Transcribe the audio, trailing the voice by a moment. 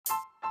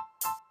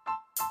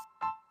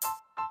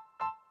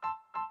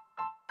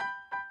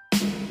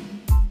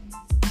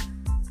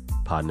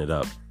Potting it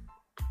up.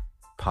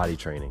 Potty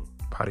training.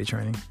 Potty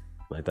training.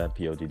 Like that,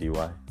 Poddy.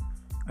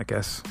 I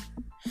guess.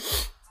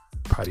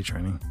 Potty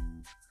training.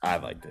 I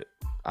liked it.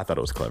 I thought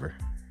it was clever.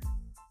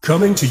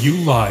 Coming to you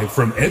live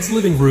from Ed's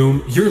living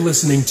room, you're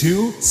listening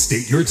to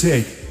State Your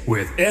Take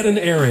with Ed and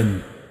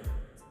Aaron.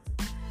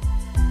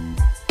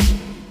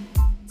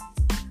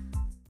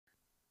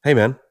 Hey,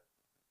 man.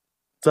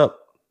 What's up?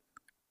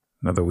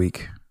 Another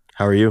week.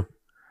 How are you?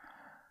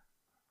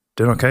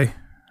 Doing okay.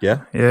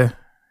 Yeah? Yeah.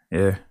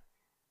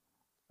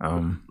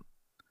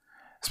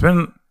 It's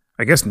been,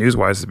 I guess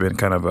news-wise, it's been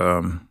kind of,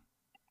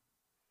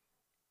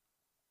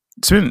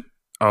 it's been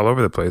all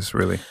over the place,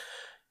 really.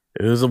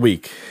 It was a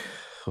week.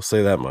 I'll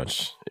say that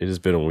much. It has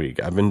been a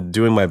week. I've been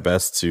doing my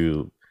best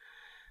to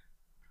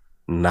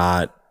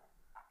not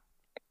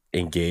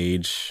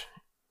engage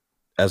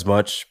as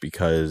much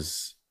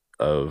because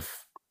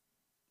of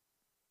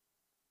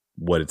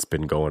what it's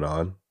been going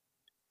on.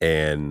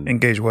 And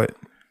Engage what?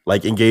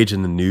 like engage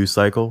in the news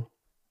cycle.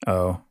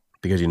 Oh.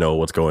 Because you know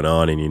what's going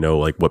on and you know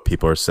like what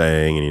people are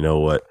saying and you know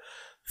what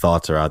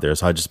thoughts are out there.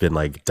 So I've just been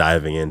like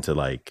diving into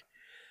like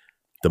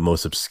the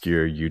most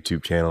obscure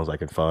YouTube channels I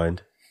can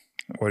find.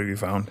 What have you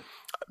found?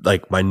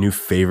 Like my new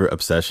favorite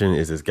obsession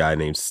is this guy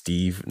named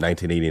Steve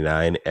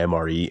 1989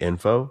 MRE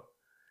Info.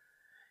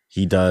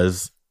 He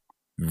does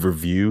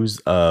reviews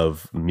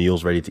of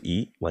meals ready to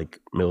eat, like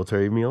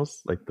military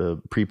meals, like the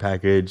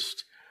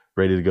prepackaged,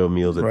 ready to go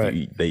meals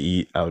that they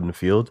eat out in the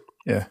field.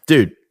 Yeah.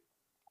 Dude,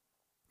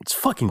 it's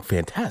fucking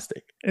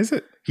fantastic. Is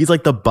it? He's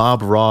like the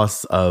Bob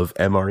Ross of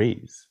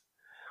MREs.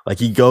 Like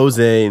he goes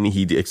in,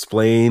 he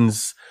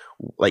explains,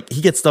 like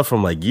he gets stuff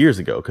from like years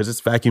ago because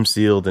it's vacuum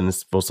sealed and it's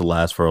supposed to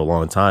last for a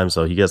long time.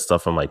 So he gets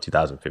stuff from like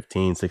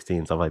 2015,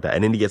 16, stuff like that.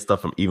 And then he gets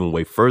stuff from even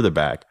way further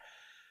back.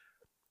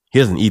 He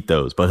doesn't eat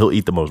those, but he'll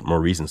eat the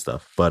more recent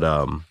stuff. But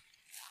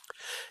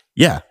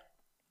yeah,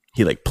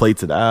 he like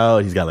plates it out.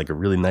 He's got like a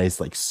really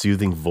nice, like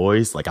soothing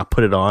voice. Like I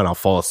put it on, I'll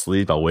fall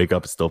asleep, I'll wake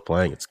up, it's still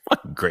playing. It's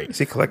fucking great. Does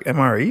he collect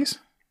MREs?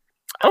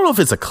 I don't know if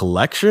it's a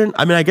collection.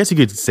 I mean, I guess you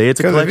could say it's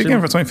a collection. If you get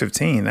them for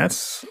 2015,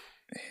 that's...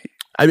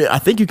 I mean, I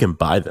think you can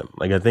buy them.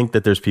 Like, I think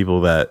that there's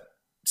people that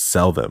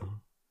sell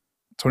them.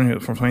 From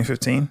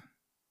 2015?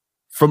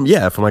 From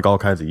like all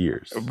kinds of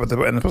years. But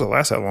and it's supposed to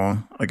last that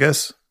long, I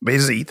guess. But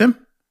does he eat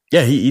them?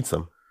 Yeah, he eats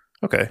them.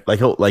 Okay. Like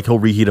he'll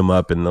reheat them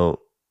up and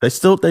they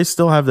still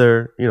have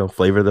their,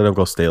 flavor. They don't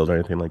go stale or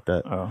anything like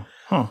that. Oh.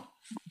 Huh.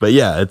 But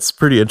yeah, it's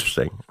pretty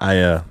interesting.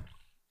 I've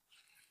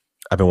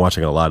been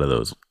watching a lot of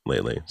those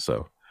lately,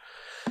 so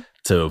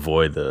to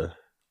avoid the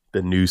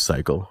news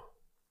cycle.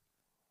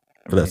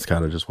 But that's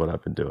kind of just what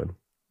I've been doing.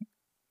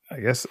 I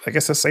guess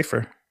that's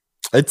safer.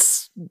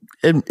 It's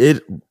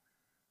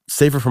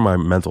safer for my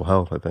mental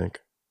health, I think.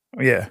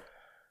 Yeah.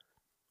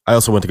 I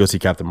also went to go see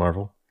Captain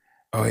Marvel.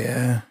 Oh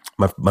yeah.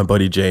 My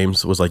buddy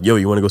James was like, "Yo,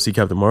 you want to go see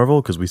Captain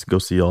Marvel? Because we go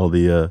see all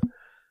the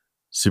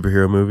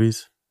superhero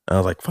movies." And I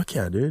was like, "Fuck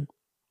yeah, dude!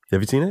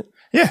 Have you seen it?"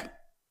 Yeah.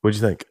 What'd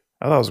you think?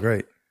 I thought it was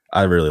great.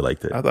 I really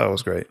liked it. I thought it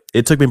was great.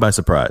 It took me by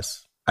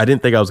surprise. I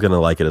didn't think I was gonna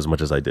like it as much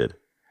as I did.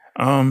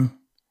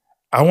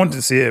 I wanted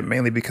to see it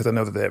mainly because I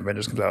know that the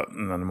Avengers comes out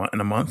in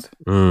a month,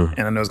 and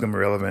I know it's going to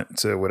be relevant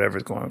to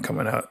whatever's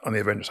coming out on the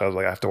Avengers. So I was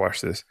like, I have to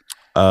watch this.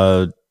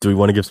 Do we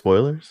want to give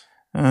spoilers?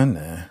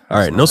 Nah. All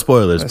right, no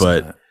spoilers,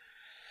 but not.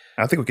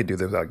 I think we could do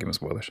this without giving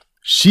spoilers.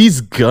 She's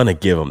gonna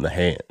give him the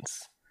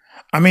hands.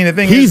 I mean, the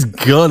thing he's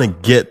gonna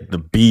get the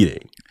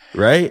beating,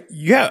 right?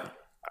 Yeah.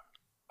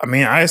 I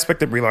mean, I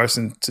expected Brie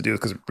Larson to do it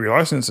because Brie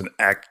Larson's an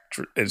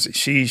actress.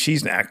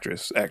 She's an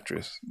actress.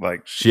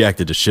 Like she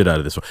acted the shit out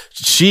of this one.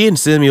 She and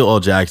Samuel L.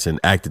 Jackson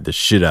acted the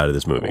shit out of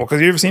this movie. Well, because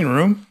you ever seen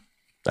Room?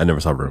 I never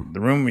saw Room. The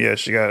Room, yeah,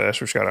 she got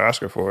an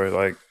Oscar for it.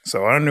 Like,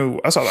 so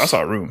I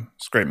saw Room.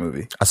 It's a great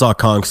movie. I saw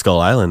Kong Skull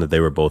Island that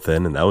they were both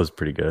in, and that was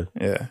pretty good.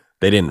 Yeah,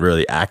 they didn't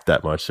really act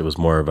that much. It was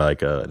more of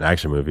like an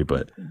action movie,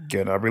 but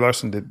yeah, no, Brie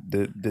Larson did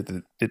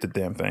the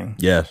damn thing.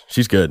 Yeah,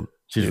 she's good.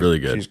 She's really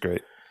good. She's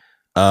great.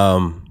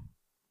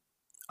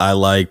 I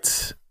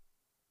liked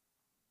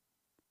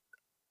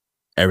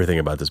everything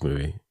about this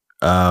movie.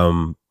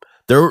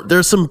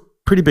 There's some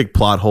pretty big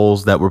plot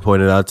holes that were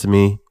pointed out to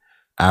me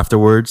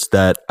afterwards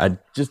that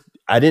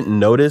I didn't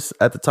notice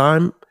at the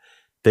time.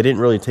 They didn't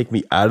really take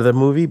me out of the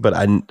movie, but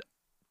I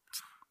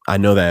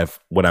know that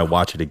when I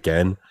watch it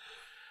again,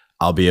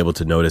 I'll be able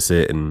to notice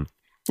it and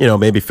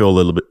maybe feel a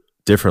little bit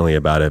differently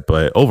about it.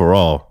 But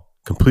overall,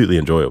 completely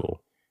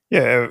enjoyable.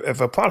 Yeah,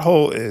 if a plot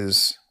hole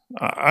is.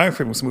 I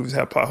think most movies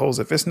have plot holes.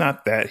 If it's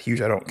not that huge,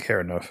 I don't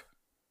care enough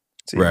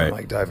to even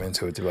like dive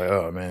into it to be like,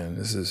 oh man,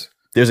 this is.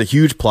 There's a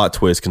huge plot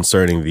twist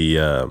concerning the,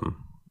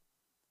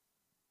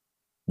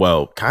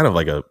 kind of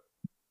like a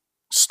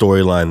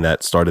storyline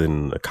that started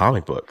in the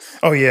comic books.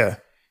 Oh yeah,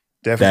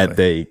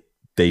 definitely.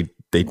 That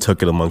they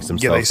took it amongst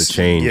themselves to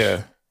change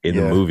in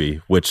the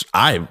movie, which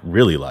I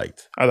really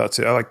liked. I thought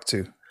too. I liked it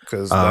too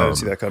because I didn't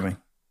see that coming.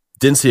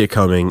 Didn't see it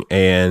coming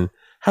and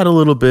had a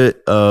little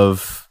bit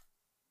of.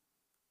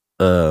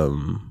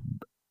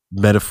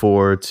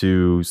 Metaphor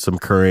to some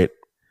current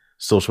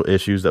social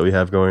issues that we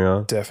have going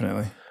on.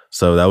 Definitely.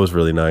 So that was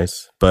really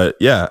nice. But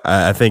yeah,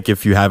 I think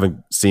if you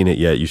haven't seen it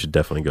yet, you should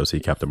definitely go see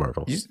Captain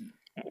Marvel.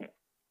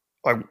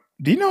 Like,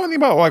 do you know anything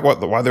about like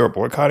why they were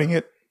boycotting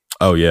it?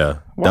 Oh yeah,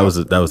 that was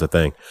the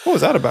thing. What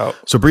was that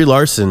about? So Brie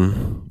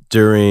Larson,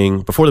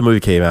 before the movie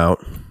came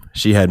out,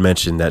 she had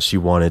mentioned that she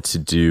wanted to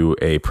do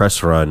a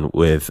press run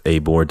with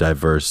a more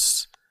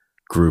diverse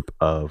group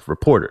of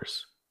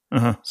reporters.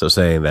 Uh-huh. So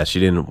saying that she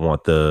didn't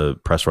want the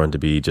press run to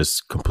be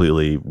just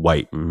completely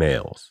white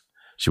males.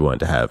 She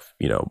wanted to have,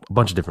 a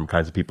bunch of different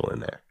kinds of people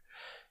in there.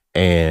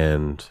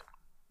 And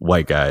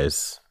white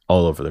guys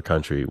all over the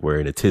country were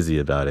in a tizzy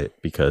about it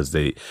because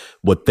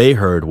what they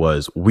heard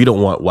was, we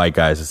don't want white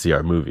guys to see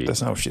our movie.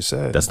 That's not what she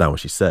said. That's not what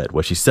she said.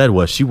 What she said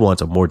was she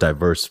wants a more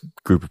diverse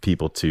group of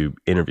people to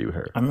interview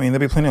her. I mean, there'll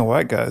be plenty of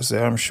white guys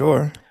there, I'm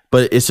sure.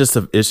 But it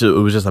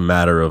was just a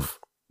matter of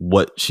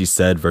what she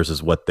said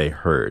versus what they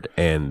heard.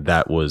 And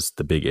that was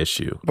the big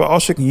issue. But all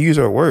she can use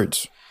are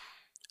words.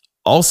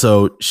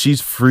 Also, she's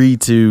free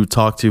to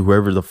talk to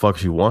whoever the fuck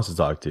she wants to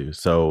talk to.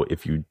 So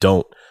if you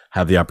don't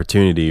have the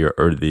opportunity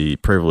or the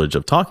privilege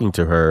of talking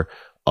to her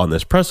on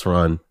this press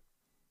run,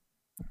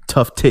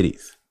 tough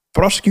titties.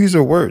 But all she can use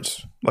are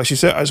words. Like she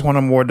said, I just want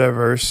a more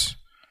diverse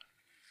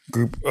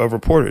group of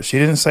reporters. She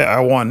didn't say,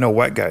 I want no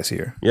white guys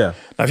here. Yeah.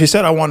 Now, if she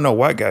said, I want no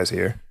white guys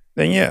here,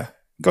 then yeah,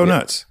 go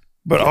nuts.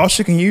 But all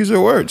she can use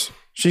are words.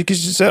 She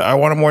said, I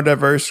want a more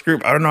diverse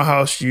group. I don't know how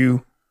else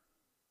you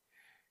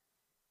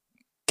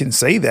can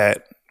say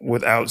that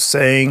without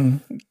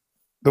saying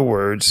the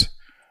words,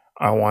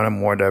 I want a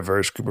more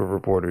diverse group of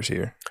reporters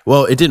here.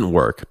 Well, it didn't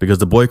work because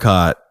the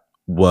boycott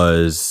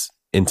was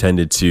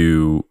intended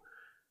to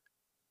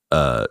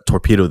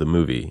torpedo the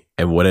movie.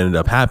 And what ended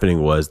up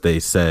happening was they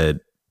said,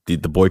 the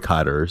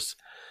boycotters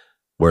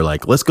were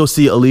like, let's go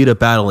see Alita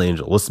Battle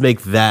Angel. Let's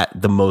make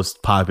that the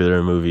most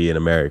popular movie in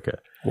America.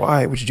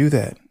 Why would you do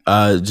that?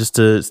 Just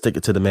to stick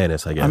it to the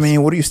madness, I guess. I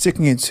mean, what are you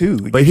sticking it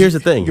to? But here's the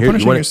thing. You're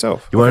punishing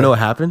yourself. You want to know what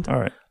happened? All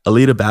right.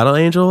 Alita Battle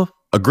Angel,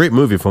 a great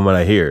movie from what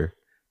I hear,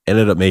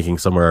 ended up making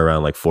somewhere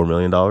around like $4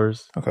 million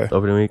the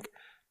opening week.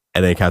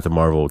 And then Captain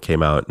Marvel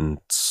came out and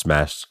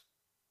smashed,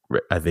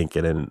 I think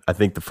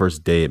the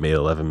first day it made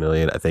 11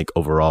 million. I think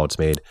overall it's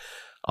made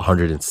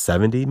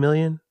 170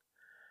 million.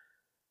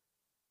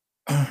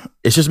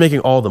 It's just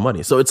making all the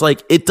money. So it's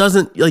like, it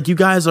doesn't, like, you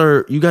guys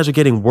are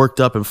getting worked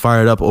up and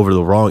fired up over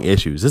the wrong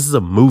issues. This is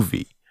a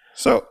movie.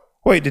 So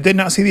wait, did they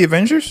not see the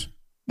Avengers?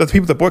 The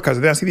people that boycotted,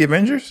 did they not see the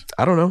Avengers?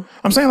 I don't know.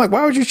 I'm saying, like,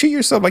 why would you cheat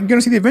yourself? Like, you're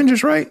gonna see the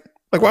Avengers, right?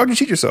 Like, why would you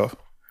cheat yourself?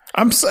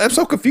 I'm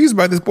so confused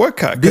by this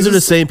boycott. These are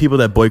the same people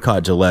that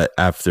boycott Gillette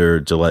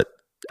after Gillette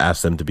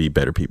asked them to be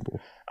better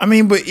people. I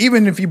mean, but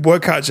even if you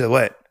boycott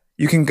Gillette,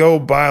 you can go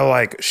buy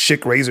like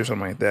Schick razor or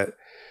something like that.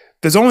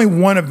 There's only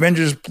one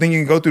Avengers thing you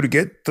can go through to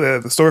get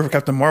the story for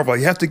Captain Marvel.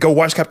 You have to go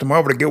watch Captain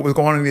Marvel to get what's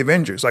going on in the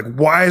Avengers. Like,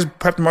 why is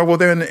Captain Marvel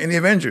there in the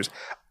Avengers?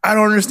 I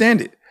don't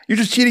understand it. You're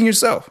just cheating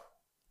yourself.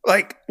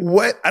 Like,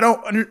 what?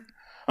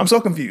 I'm so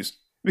confused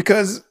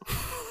because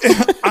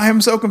I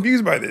am so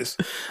confused by this.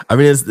 I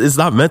mean, it's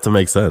not meant to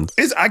make sense.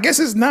 I guess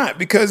it's not,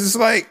 because it's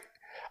like,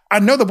 I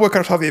know the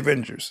boycotters saw the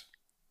Avengers.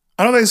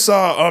 I know they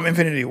saw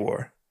Infinity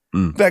War.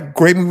 That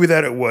great movie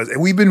that it was.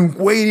 And we've been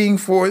waiting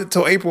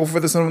till April for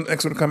this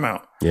next one to come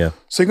out. Yeah.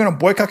 So you're going to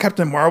boycott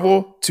Captain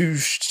Marvel to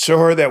show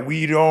her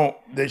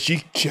that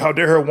she how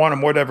dare her want a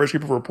more diverse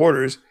group of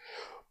reporters.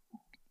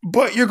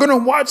 But you're going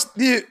to watch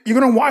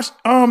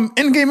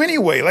Endgame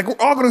anyway. Like, we're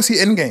all going to see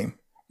Endgame.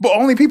 But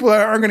only people that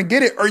aren't going to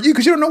get it are you,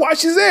 because you don't know why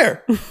she's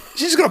there.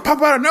 She's just going to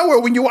pop out of nowhere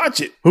when you watch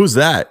it. Who's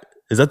that?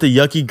 Is that the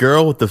yucky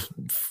girl with the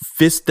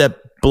fist that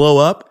blow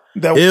up?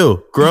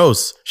 Ew,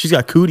 gross. She's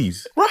got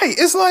cooties. Right.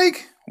 It's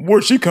like,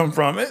 where'd she come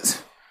from? You're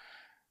just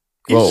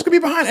going to be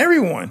behind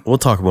everyone. We'll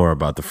talk more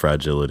about the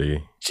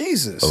fragility.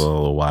 Jesus. A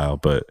little while.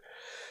 But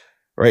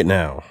right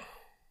now,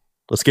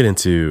 let's get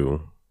into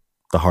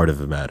the heart of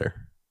the matter.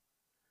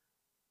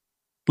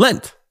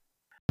 Lent.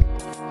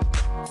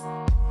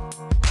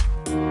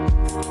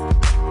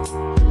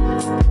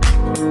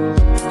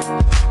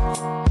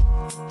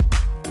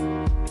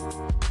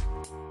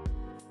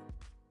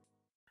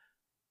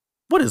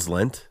 What is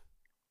Lent?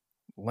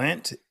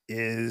 Lent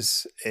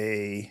is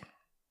a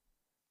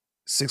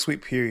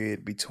 6-week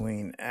period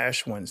between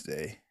Ash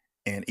Wednesday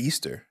and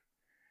Easter,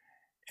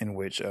 in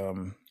which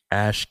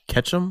Ash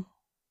Ketchum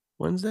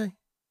Wednesday?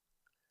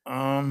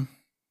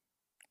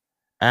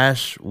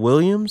 Ash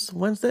Williams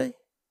Wednesday?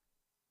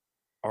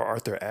 Or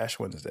Arthur Ashe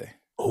Wednesday.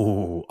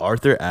 Oh,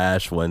 Arthur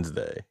Ashe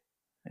Wednesday.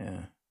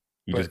 Yeah.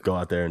 You just go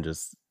out there and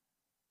just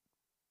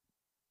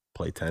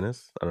play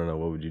tennis? I don't know.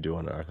 What would you do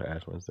on Arthur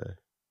Ashe Wednesday?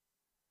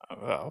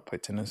 I'll play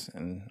tennis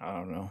and I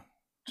don't know.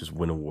 Just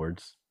win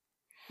awards?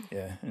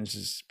 Yeah, and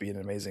just be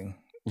an amazing,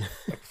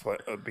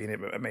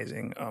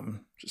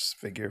 just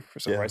figure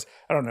for civil rights.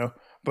 I don't know.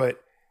 But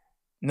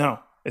no,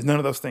 it's none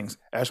of those things.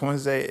 Ash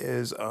Wednesday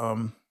is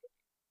I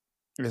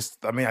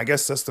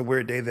guess that's the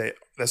weird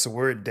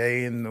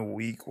day in the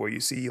week where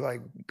you see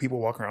like people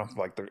walking around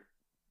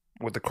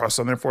with the cross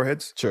on their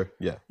foreheads. Sure.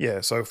 Yeah.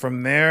 Yeah. So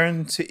from there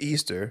into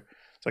Easter,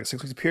 it's like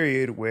a 6-week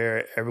period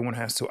where everyone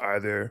has to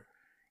either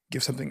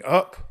give something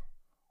up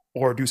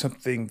or do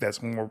something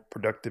that's more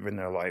productive in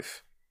their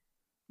life.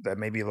 That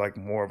may be like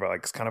more of a, like,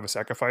 it's kind of a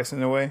sacrifice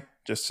in a way,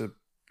 just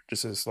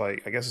as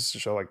like, I guess it's to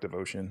show like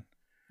devotion.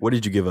 What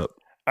did you give up?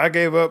 I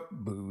gave up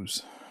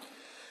booze.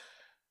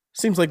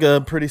 Seems like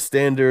a pretty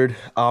standard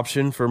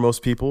option for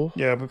most people.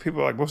 Yeah, but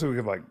people like, most people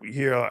give like, I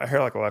hear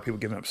like a lot of people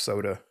giving up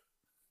soda,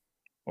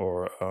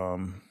 or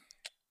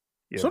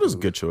Soda's a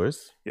booze. good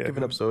choice. Yeah,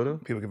 Giving up soda.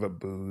 People give up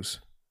booze,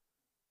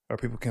 or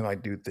people can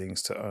like do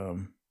things to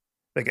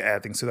they can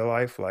add things to their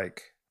life.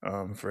 Like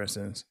for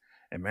instance,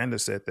 Amanda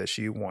said that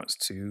she wants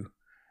to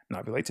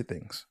not be late to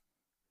things,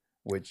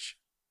 which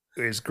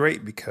is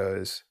great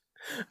because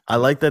I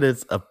like that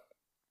it's a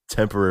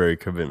temporary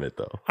commitment,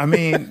 though. I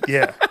mean,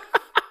 yeah,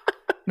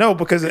 no,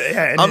 because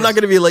I'm not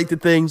going to be late to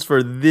things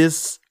for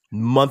this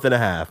month and a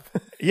half.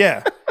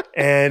 Yeah,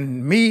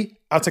 and me,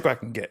 I'll take what I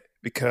can get,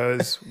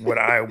 because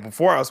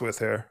before I was with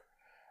her,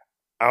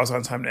 I was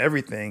on time to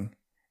everything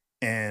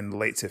and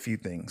late to a few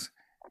things,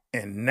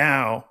 and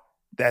now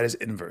that is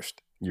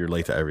inversed. You're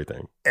late to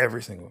everything.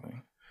 Every single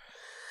thing.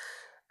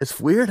 It's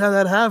weird how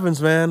that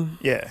happens, man.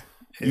 Yeah.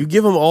 You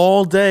give them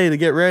all day to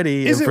get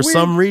ready, Is and it for weird?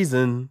 some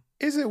reason,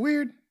 Is it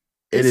weird?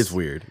 it is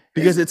weird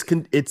because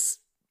it's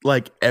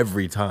like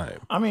every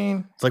time. I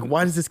mean, It's like,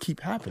 why does this keep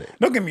happening?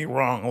 don't get me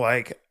wrong.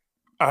 Like,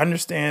 I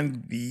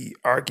understand the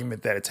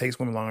argument that it takes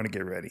women longer to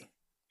get ready.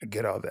 I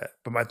get all that.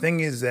 But my thing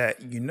is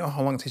that you know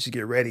how long it takes you to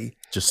get ready.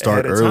 Just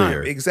start ahead of time.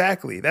 earlier.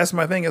 Exactly. That's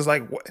my thing. Is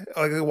like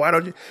why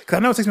don't you? Because I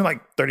know it takes me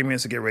like 30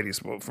 minutes to get ready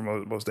for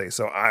most days.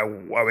 So I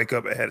wake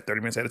up ahead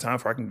 30 minutes at a time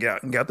before I can get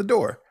out and get out the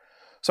door.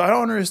 So I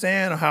don't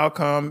understand how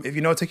come, if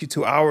you know it takes you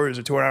 2 hours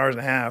or 2 hours and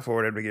a half or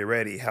whatever to get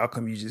ready, how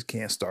come you just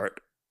can't start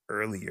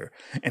earlier?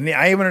 And then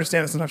I even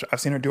understand that sometimes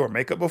I've seen her do her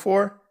makeup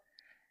before,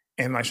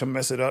 and like she'll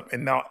mess it up,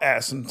 and they'll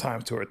add some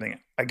time to her thing.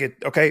 I get,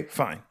 okay,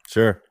 fine.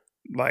 Sure.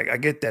 Like, I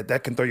get that.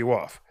 That can throw you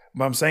off.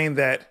 But I'm saying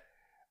that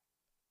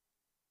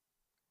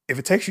if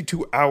it takes you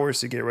 2 hours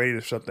to get ready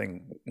to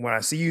something, when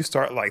I see you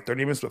start like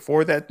 30 minutes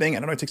before that thing,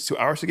 and I know it takes 2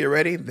 hours to get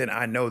ready, then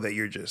I know that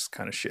you're just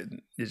kind of shitting.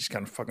 You're just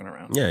kind of fucking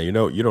around. Yeah, you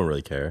don't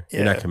really care.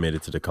 You're not Yeah.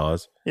 committed to the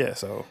cause. Yeah,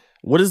 so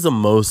What's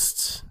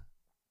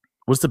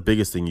the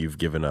biggest thing you've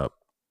given up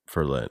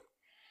for Lent?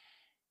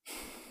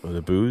 Was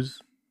it booze?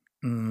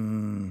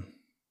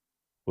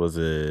 Was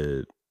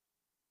it,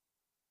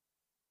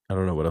 I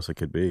don't know what else it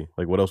could be.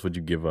 Like, what else would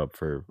you give up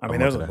for? I mean,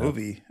 there's a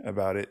movie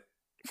about it,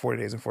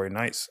 40 Days and 40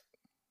 Nights.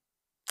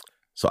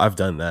 So I've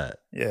done that.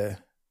 Yeah,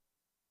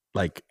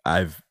 Like,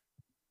 I've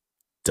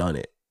done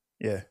it.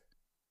 yeah,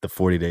 The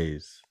 40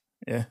 days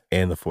yeah,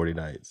 and the 40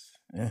 nights.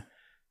 yeah.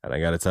 And I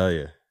got to tell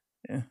you,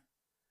 Yeah.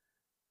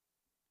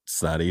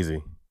 it's not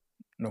easy.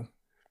 No.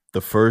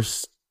 The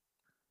first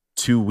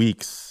 2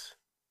 weeks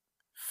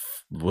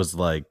was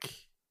like,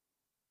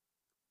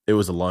 it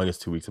was the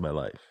longest 2 weeks of my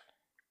life.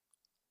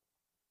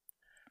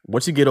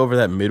 Once you get over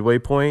that midway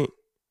point,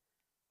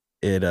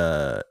 it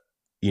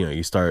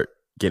you start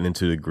getting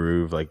into the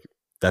groove. Like,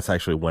 that's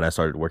actually when I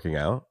started working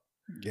out.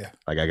 Yeah.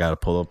 Like, I got a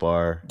pull-up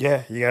bar.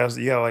 Yeah, you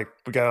gotta like,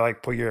 we gotta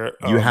like put your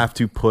You have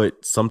to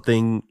put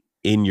something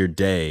in your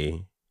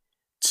day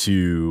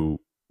to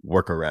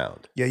work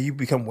around. yeah, you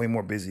become way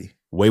more busy.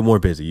 Way more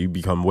busy. You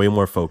become way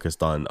more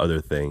focused on other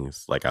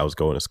things. Like, I was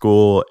going to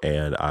school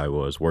and I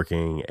was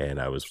working and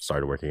I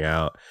started working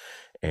out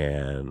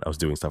and I was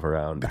doing stuff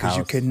around the Because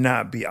you house.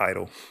 cannot be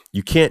idle.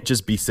 You can't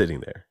just be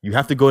sitting there. You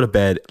have to go to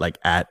bed like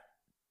at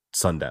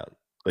sundown.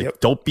 Like, Yep.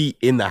 don't be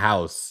in the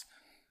house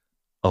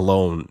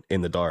alone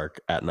in the dark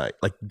at night.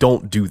 Like,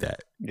 don't do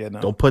that. Yeah, no.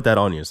 Don't put that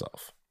on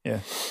yourself. Yeah.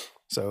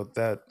 So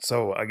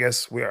I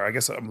guess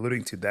I'm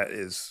alluding to that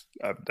is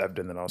I've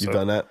done that also. You've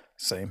done that?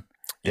 Same.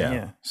 Yeah. And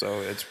yeah.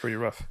 So it's pretty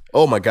rough.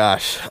 Oh my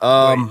gosh.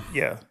 But,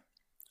 yeah.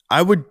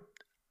 I would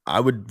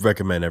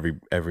recommend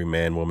every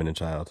man, woman, and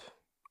child.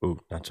 Ooh,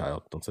 not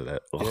child. Don't say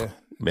that. Ugh.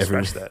 Yeah.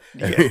 Scratch that.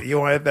 Yeah. You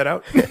want to edit that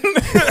out?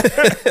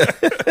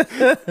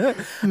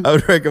 I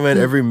would recommend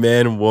every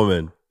man and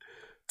woman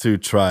to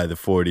try the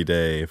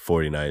 40-day,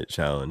 40-night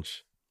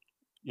challenge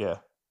Yeah.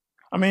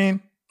 I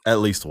mean, at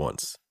least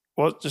once.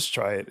 well, just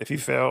try it. If you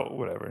fail,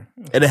 whatever.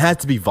 And it had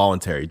to be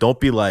voluntary. Don't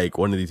be like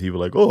one of these people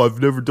like, oh, I've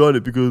never done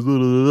it because blah,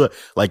 blah, blah.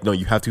 Like, no,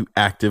 you have to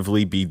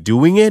actively be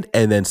doing it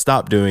and then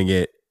stop doing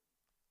it.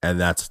 And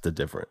that's the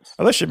difference.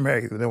 Unless you're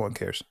married, then no one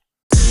cares.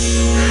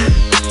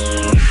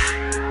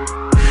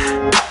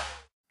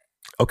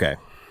 Okay.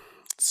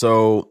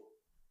 So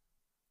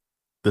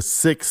the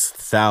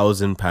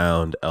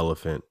 6,000-pound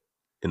elephant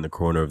in the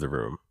corner of the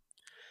room.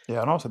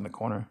 Yeah, I know it's in the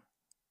corner.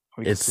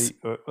 We can It's- see.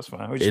 That's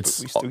fine. We It's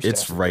stashed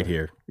it's it right there.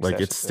 here. We Like,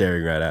 stashed it's it there.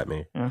 staring right at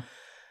me.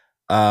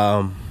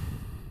 Yeah.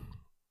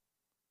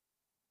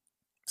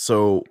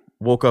 So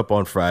woke up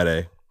on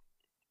Friday,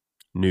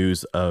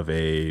 news of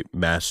a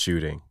mass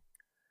shooting.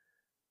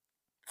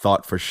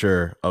 Thought for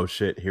sure, oh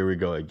shit, here we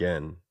go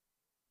again.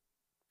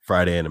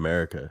 Friday in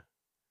America.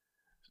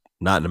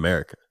 Not in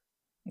America.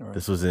 All right.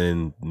 This was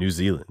in New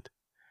Zealand,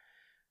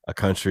 a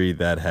country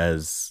that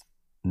has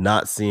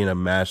not seen a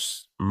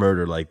mass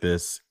murder like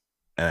this.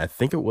 And I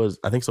think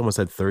someone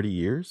said 30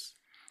 years.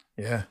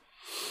 Yeah.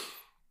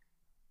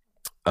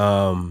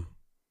 Well,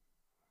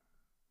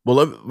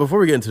 before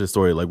we get into the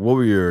story, like, what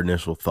were your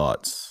initial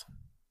thoughts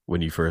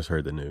when you first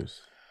heard the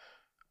news?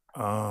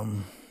 Here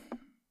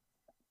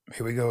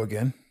we go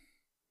again.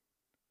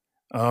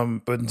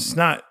 But it's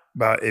not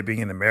about it being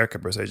in America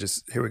per se.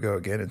 Just here we go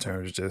again in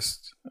terms of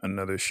just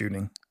another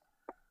shooting,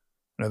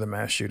 another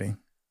mass shooting.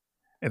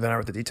 And then I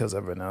read the details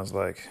of it, and I was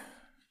like,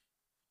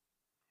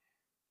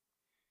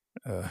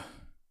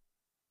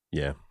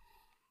 Yeah,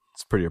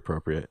 it's pretty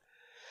appropriate.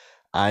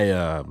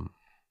 It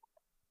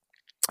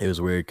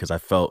was weird because I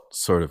felt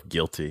sort of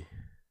guilty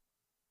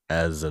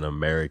as an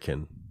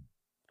American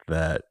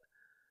that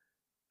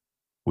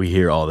we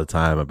hear all the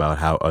time about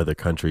how other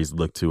countries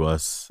look to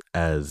us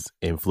as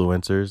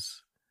influencers.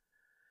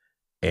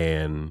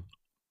 And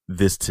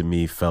this to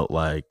me felt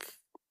like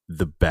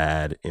the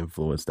bad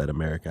influence that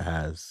America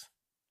has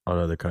on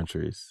other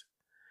countries,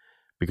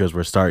 because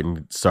we're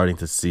starting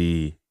to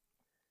see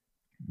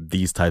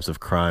these types of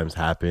crimes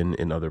happen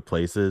in other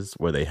places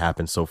where they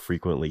happen so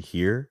frequently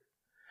here.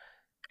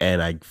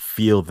 And I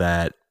feel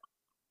that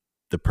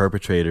the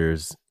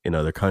perpetrators in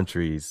other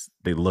countries,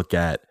 they look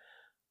at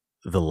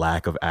the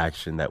lack of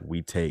action that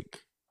we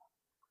take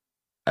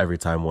every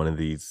time one of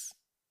these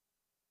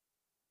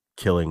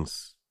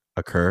killings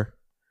occur,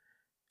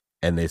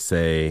 and they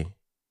say,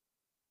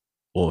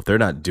 well, if they're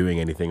not doing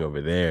anything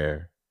over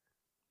there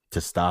to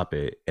stop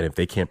it, and if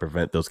they can't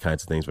prevent those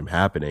kinds of things from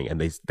happening,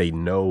 and they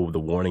know the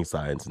warning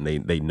signs, and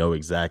they know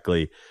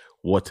exactly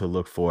what to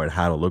look for and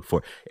how to look for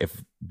it,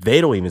 if they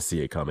don't even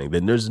see it coming,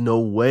 then there's no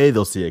way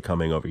they'll see it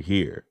coming over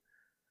here.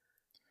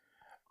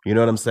 You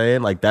know what I'm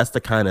saying? Like, that's the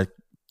kind of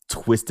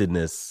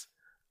twistedness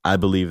I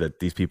believe that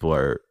these people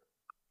are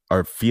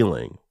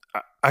feeling.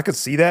 I could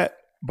see that,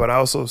 but I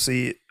also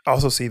see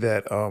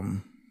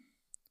that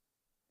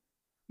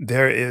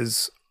there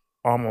is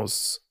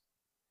almost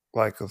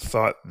like a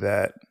thought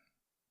that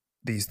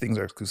these things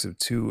are exclusive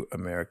to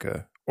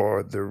America,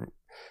 or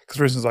because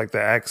for instance, like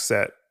the acts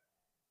that,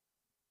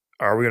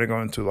 are we going to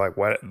go into like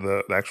what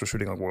the actual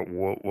shooting, like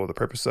what the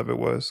purpose of it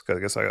was?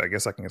 Because I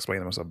guess I can explain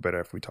to myself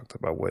better if we talked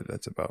about what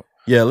that's about.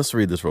 Yeah, let's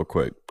read this real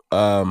quick.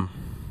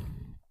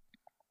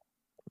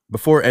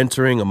 Before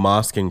entering a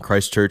mosque in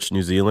Christchurch,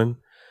 New Zealand,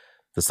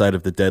 the site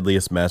of the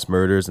deadliest mass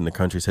murders in the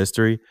country's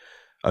history,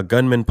 a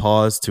gunman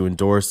paused to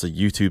endorse a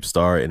YouTube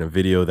star in a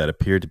video that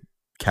appeared to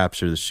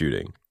capture the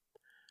shooting.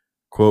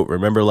 Quote,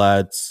 "Remember,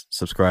 lads,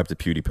 subscribe to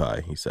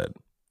PewDiePie," he said.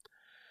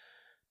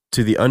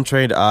 To the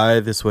untrained eye,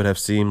 this would have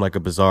seemed like a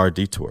bizarre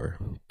detour,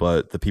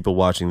 but the people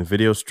watching the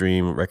video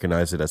stream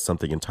recognized it as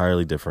something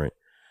entirely different,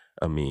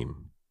 a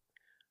meme.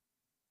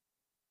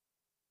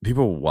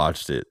 People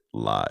watched it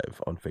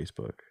live on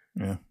Facebook.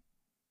 Yeah.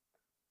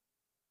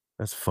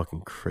 That's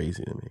fucking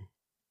crazy to me.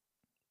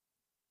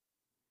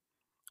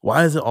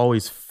 Why is it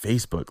always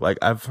Facebook? Like,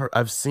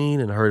 I've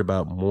seen and heard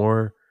about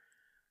more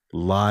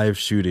live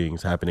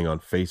shootings happening on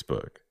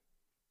Facebook.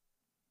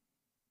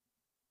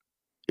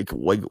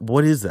 Like,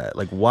 what is that?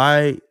 Like,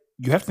 why?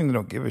 You have to think they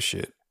don't give a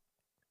shit.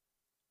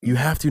 You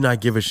have to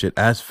not give a shit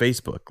as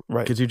Facebook,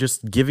 right? Because you're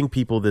just giving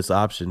people this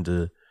option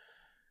to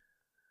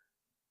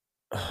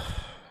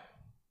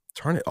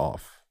turn it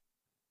off.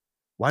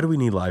 Why do we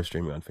need live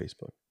streaming on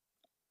Facebook?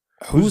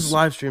 Who's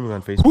live streaming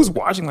on Facebook? Who's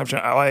watching live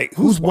stream?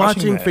 Who's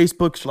watching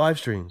Facebook live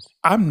streams?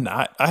 I'm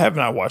not. I have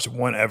not watched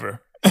one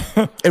ever.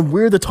 And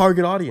we're the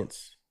target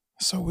audience.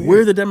 So weird.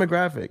 We're the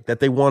demographic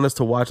that they want us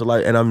to watch a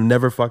lot, and I've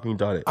never fucking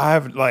done it.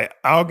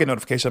 I'll get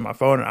notification on my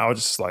phone, and I'll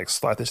just like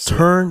slide this.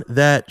 Turn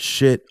that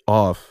shit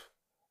off.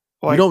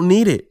 Like, you don't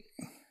need it.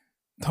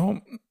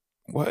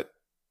 What?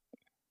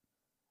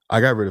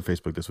 I got rid of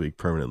Facebook this week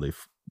permanently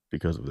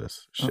because of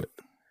this shit.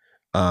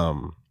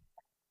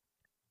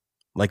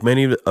 Like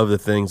many of the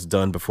things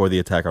done before the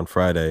attack on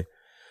Friday,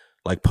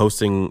 like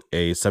posting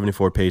a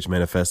 74-page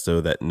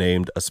manifesto that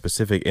named a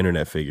specific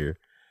internet figure,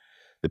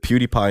 the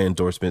PewDiePie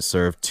endorsement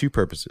served two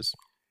purposes.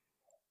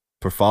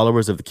 For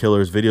followers of the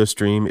killer's video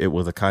stream, it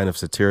was a kind of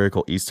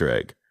satirical Easter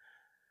egg.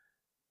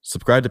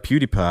 Subscribe to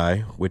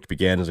PewDiePie, which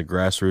began as a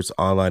grassroots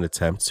online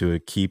attempt to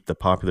keep the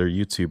popular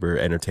YouTuber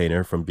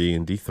entertainer from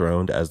being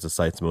dethroned as the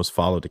site's most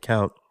followed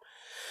account,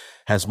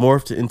 has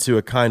morphed into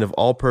a kind of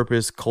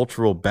all-purpose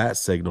cultural bat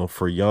signal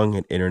for young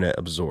and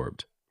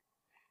internet-absorbed.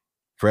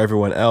 For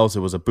everyone else,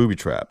 it was a booby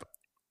trap,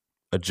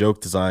 a joke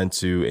designed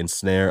to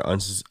ensnare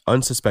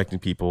unsuspecting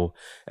people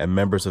and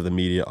members of the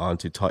media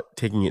onto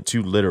taking it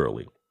too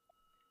literally.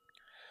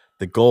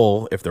 The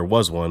goal, if there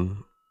was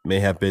one, may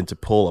have been to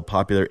pull a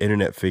popular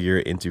internet figure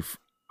into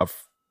a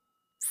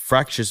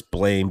fractious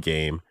blame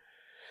game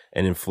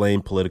and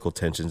inflame political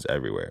tensions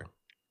everywhere.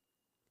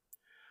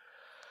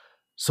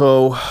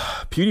 So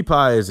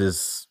PewDiePie is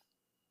this,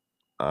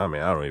 I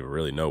mean, I don't even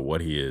really know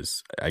what he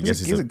is. I guess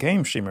he's a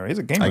game streamer. He's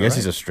a gamer. I guess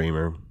he's a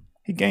streamer.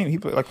 He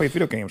plays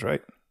video games,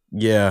 right?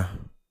 Yeah.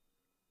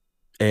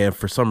 And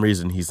for some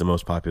reason, he's the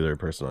most popular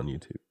person on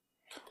YouTube.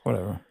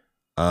 Whatever.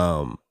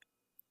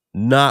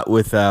 Not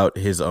without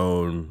his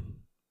own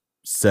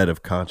set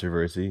of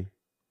controversy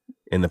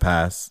in the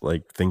past,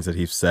 like things that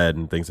he's said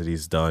and things that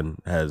he's done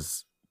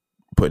has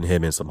put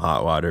him in some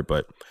hot water.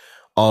 But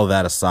all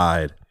that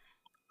aside,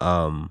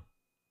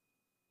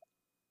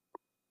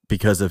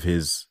 because of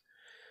his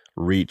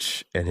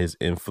reach and his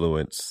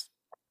influence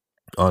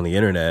on the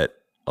internet,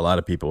 a lot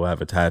of people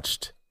have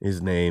attached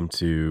his name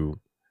to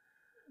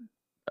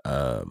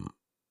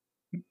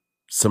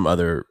some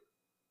other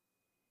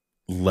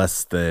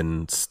less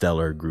than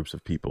stellar groups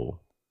of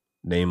people,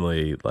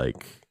 namely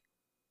like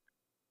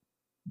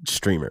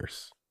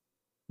streamers,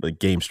 like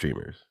game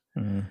streamers.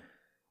 Mm-hmm.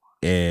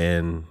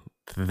 And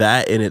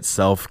that in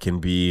itself can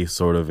be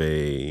sort of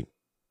I'll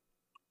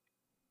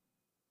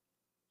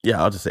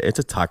just say it's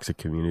a toxic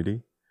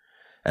community.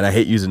 And I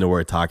hate using the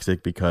word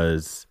toxic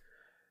because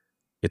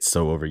it's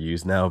so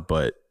overused now,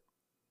 but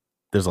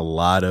there's a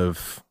lot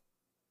of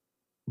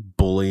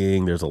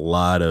bullying, there's a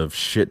lot of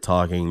shit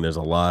talking, there's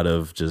a lot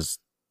of just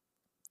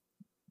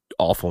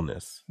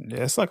awfulness.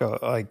 Yeah, it's like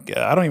I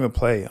don't even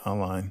play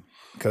online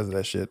because of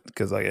that shit,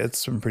 because like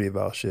it's some pretty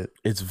vile shit.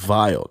 It's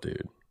vile,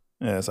 dude.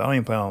 Yeah, so I don't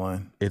even play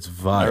online. It's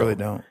vile. I really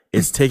don't.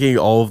 It's taking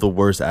all of the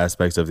worst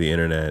aspects of the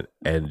internet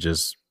and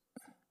just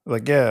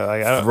like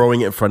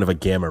throwing it in front of a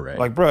gamma ray.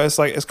 Like, bro, it's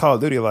like it's Call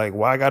of Duty. Like,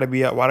 why I gotta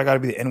be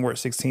the N-word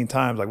 16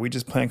 times? Like, we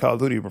just playing Call of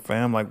Duty,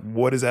 fam. Like,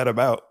 what is that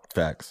about?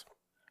 Facts.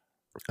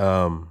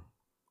 But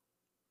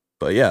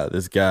yeah,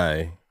 this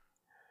guy,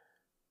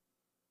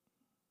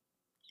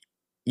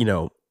 you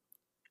know,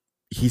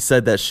 he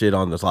said that shit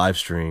on this live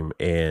stream,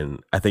 and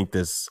I think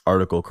this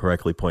article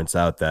correctly points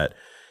out that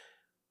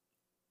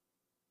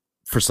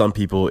for some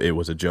people it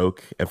was a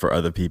joke, and for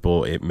other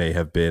people it may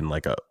have been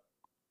like a,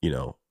 you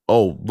know,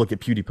 oh, look at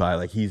PewDiePie,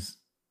 like he's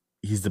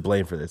to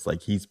blame for this,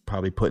 like he's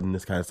probably putting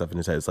this kind of stuff in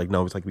his head. It's like,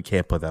 no, it's like we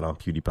can't put that on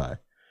PewDiePie.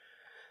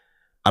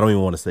 I don't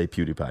even want to say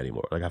PewDiePie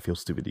anymore. Like I feel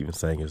stupid even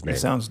saying his name. It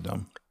sounds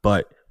dumb.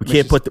 But we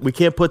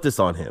can't put this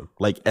on him.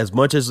 Like as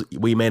much as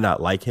we may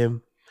not like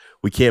him,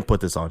 we can't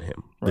put this on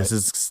him. Right.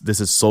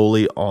 This is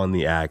solely on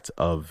the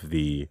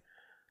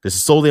this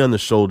is solely on the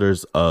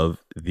shoulders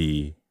of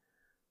the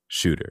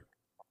shooter.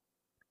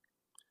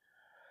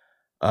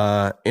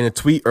 In a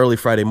tweet early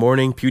Friday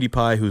morning,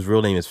 PewDiePie, whose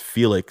real name is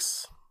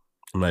Felix,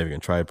 I'm not even gonna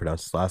try to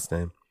pronounce his last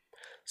name,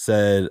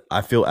 said,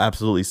 "I feel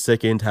absolutely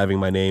sickened having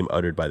my name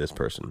uttered by this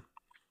person."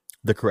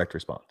 The correct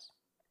response.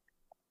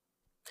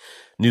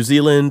 New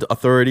Zealand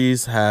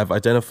authorities have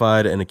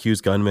identified an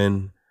accused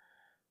gunman,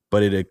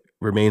 but it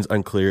remains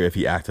unclear if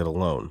he acted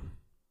alone.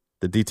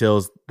 The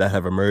details that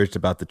have emerged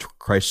about the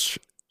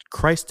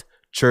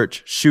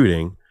Christchurch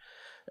shooting,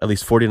 at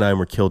least 49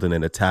 were killed in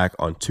an attack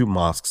on 2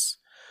 mosques,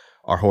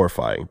 are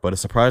horrifying. But a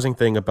surprising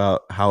thing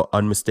about how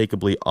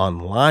unmistakably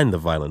online the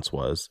violence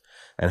was,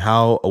 and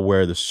how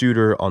aware the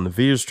shooter on the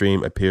video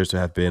stream appears to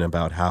have been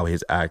about how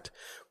his act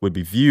would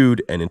be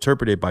viewed and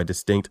interpreted by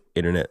distinct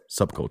internet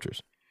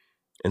subcultures.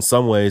 In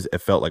some ways,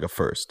 it felt like a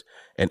first,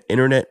 an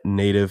internet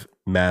native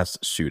mass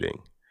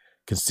shooting,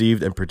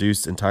 conceived and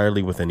produced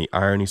entirely within the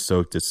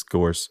irony-soaked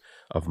discourse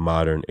of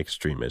modern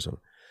extremism.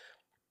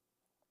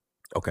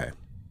 Okay.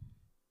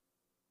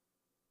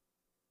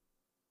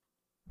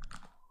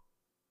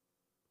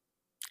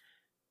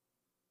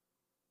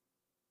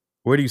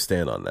 Where do you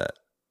stand on that?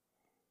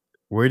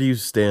 Where do you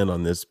stand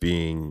on this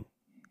being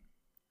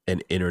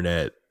an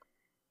internet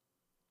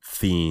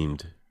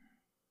themed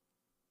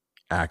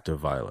act of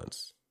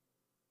violence?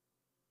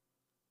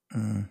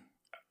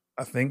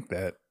 I think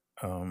that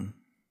you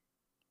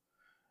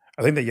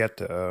have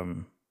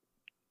to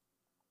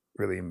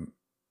really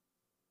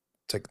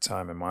take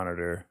time and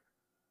monitor,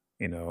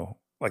 you know,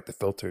 like the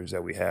filters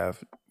that we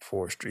have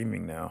for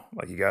streaming now.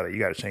 Like you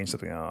gotta change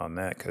something on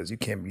that, because you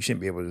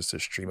shouldn't be able just to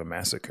stream a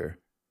massacre.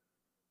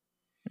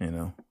 You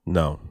know?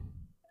 No.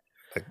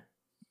 Like,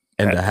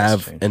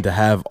 and to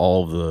have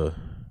all the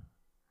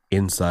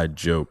inside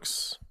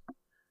jokes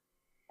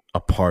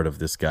a part of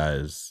this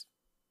guy's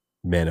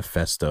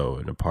manifesto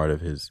and a part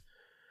of his,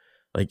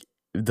 like,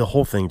 the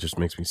whole thing just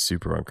makes me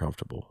super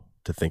uncomfortable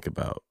to think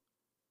about.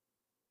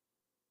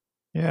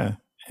 Yeah.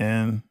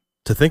 And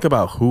to think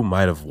about who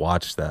might have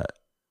watched that,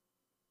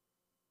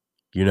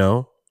 you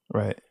know?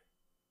 Right.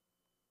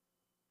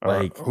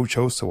 Like, who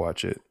chose to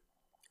watch it?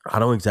 I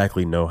don't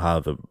exactly know how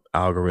the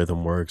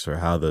algorithm works or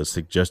how the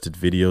suggested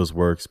videos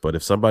works, but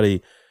if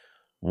somebody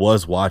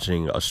was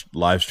watching a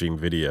live stream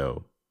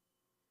video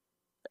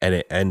and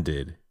it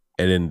ended,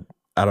 and then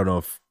I don't know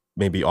if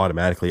maybe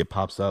automatically it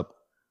pops up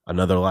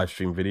another live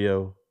stream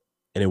video,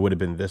 and it would have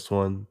been this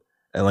one,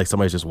 and like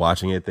somebody's just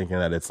watching it thinking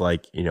that it's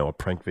like, you know, a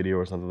prank video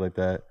or something like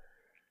that.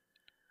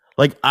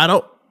 Like,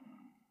 I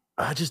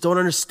just don't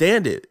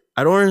understand it.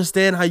 I don't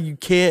understand how you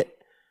can't.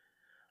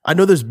 I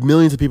know there's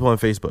millions of people on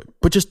Facebook,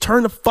 but just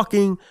turn the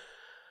fucking.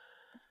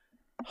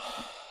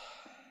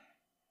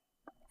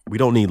 We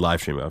don't need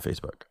live streaming on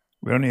Facebook.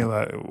 We don't need a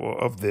lot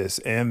of this,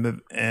 and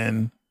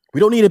we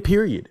don't need a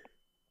period.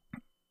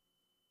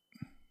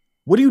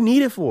 What do you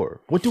need it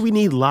for? What do we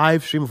need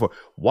live streaming for?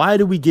 Why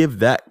do we give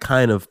that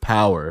kind of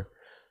power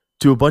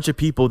to a bunch of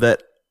people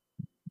that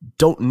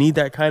don't need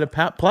that kind of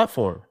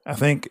platform? I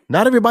think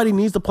not everybody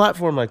needs the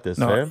platform like this.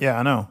 No, man. Yeah,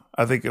 I know.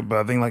 I think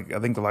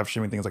the live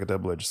streaming thing is like a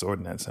double-edged sword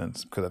in that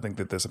sense, because I think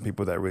that there's some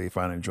people that really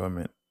find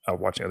enjoyment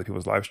watching other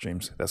people's live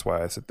streams. That's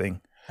why it's a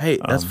thing. Hey,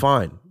 that's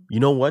fine. You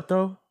know what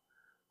though?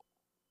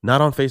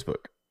 Not on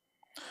Facebook.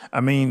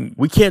 I mean,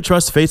 We can't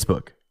trust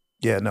Facebook.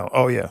 yeah, no,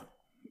 oh yeah,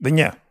 then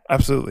yeah,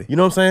 absolutely. You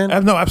know what I'm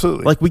saying? No,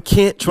 absolutely. Like we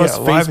can't trust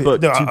Yeah, live-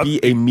 Facebook no, to be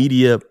a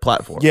media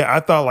platform. yeah, I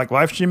thought like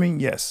live streaming,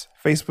 yes.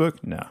 Facebook,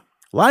 no.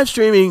 Live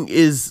streaming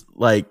is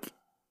like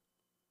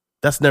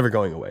that's never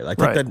going away. Like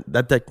Right.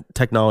 that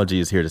technology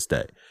is here to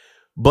stay.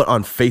 But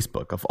on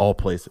Facebook of all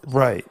places,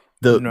 Right.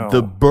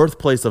 the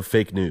birthplace of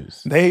fake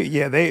news, they've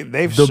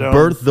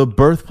the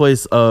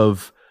birthplace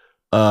of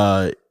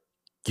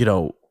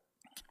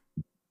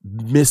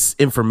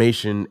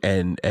misinformation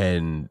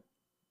and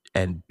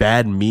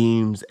bad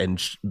memes and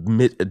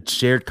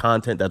shared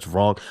content that's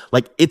wrong.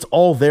 Like it's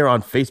all there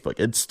on Facebook.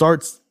 It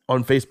starts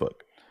on Facebook.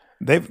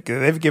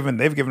 they've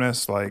given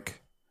us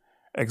like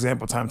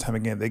example time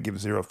again. They give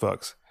zero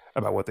fucks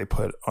about what they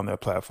put on their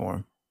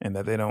platform, and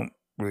that they don't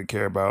really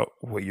care about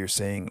what you're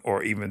saying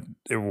or even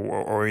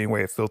or any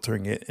way of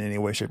filtering it in any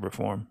way, shape, or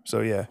form. So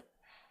yeah,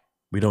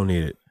 We don't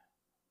need it,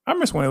 I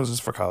miss when it was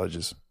just for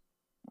colleges.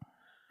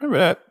 Remember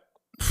that?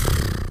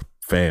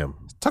 fam.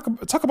 Talk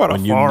about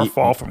When a you far need-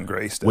 fall from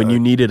grace, dog. When you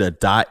needed a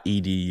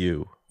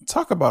 .edu.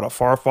 Talk about a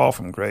far fall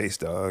from grace,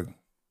 dog.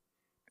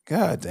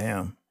 God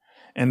damn.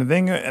 And the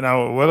thing, what I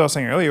was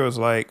saying earlier was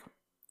like,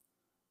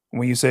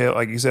 when you say it,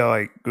 like you said,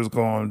 like it was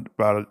going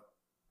about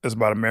it's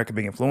about America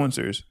being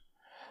influencers.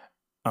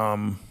 I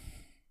don't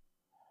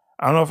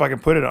know if I can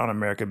put it on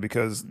America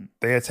because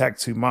they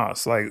attacked two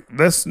mosques. Like,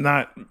 let's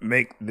not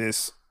make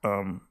this.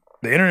 The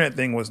internet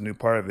thing was a new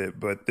part of it,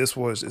 but this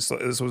was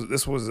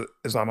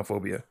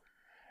Islamophobia.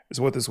 Is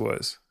what this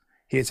was.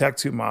 He attacked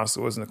two mosques.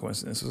 It wasn't a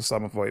coincidence. It was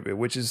Islamophobia,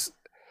 which is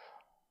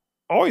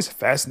always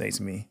fascinates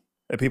me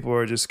that people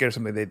are just scared of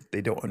something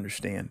they don't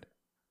understand,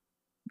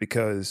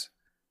 because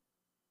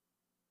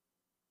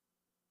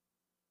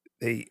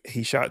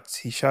he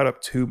shot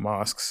up two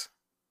mosques,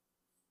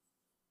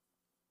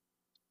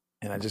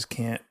 and I just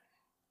can't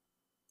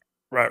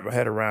wrap my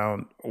head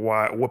around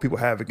what people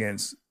have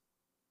against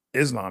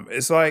Islam.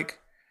 It's like,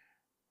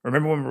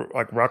 remember when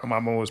like Barack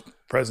Obama was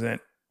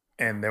president,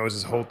 and there was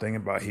this whole thing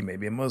about he may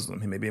be a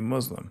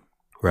Muslim,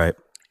 Right.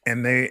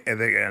 and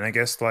I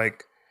guess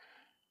like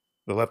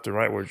the left and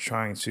right were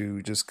trying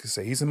to just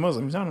say he's a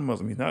Muslim, he's not a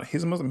Muslim,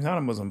 he's a Muslim, he's not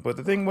a Muslim. But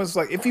the thing was,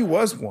 like, if he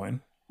was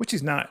one, which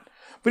he's not,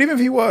 but even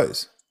if he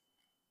was,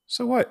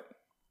 so what?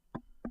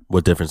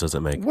 What difference does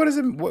it make? What is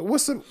it?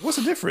 What's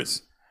the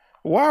difference?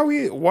 Why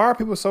are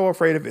people so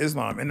afraid of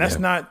Islam? And that's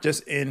not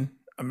just in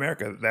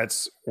America.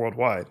 That's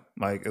worldwide.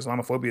 Like,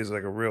 Islamophobia is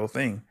like a real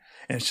thing,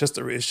 and it's just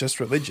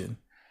religion.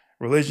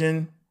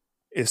 Religion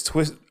is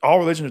all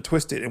religions are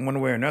twisted in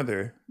one way or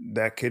another.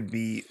 That could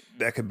be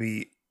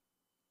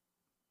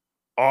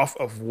off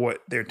of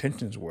what their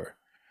intentions were.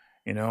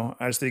 You know,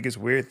 I just think it's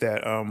weird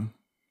that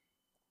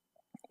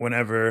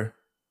whenever,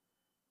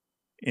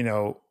 you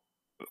know,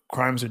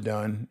 crimes are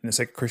done in the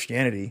sake of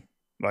Christianity,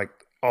 like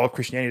all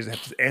Christianity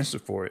have to answer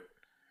for it.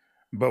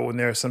 But when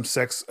there are some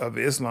sects of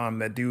Islam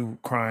that do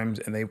crimes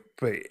and they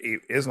put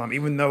Islam,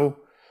 even though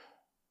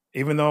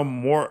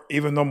more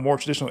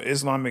traditional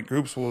Islamic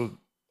groups will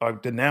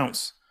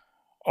denounce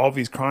all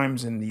these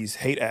crimes and these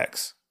hate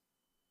acts,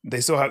 they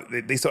still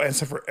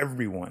answer for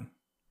everyone.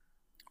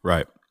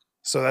 Right.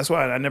 So that's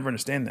why I never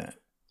understand that.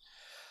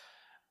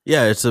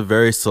 Yeah, it's a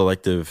very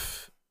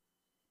selective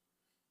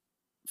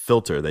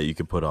filter that you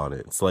could put on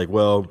it. It's like,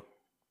 well,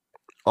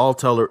 all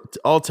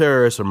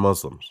terrorists are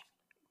Muslims.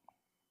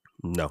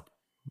 No.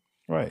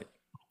 Right.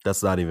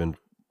 That's not even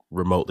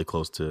remotely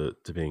close to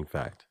being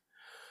fact.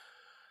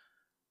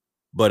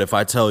 But if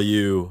I tell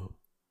you,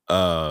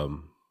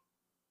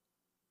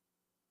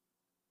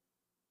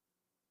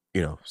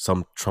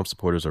 some Trump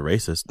supporters are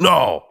racist.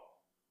 No,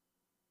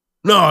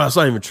 that's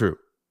not even true.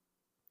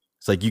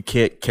 It's like you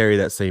can't carry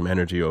that same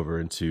energy over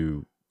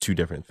into two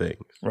different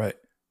things. Right.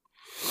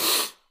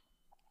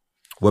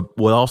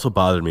 What also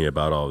bothered me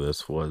about all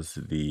this was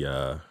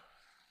the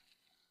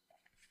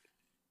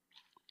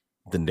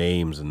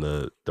names and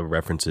the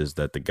references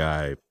that the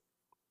guy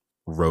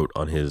wrote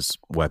on his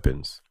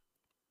weapons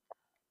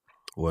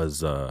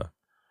was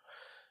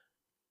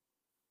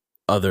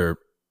other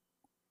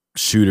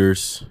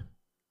shooters,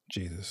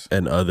 Jesus,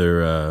 and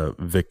other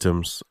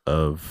victims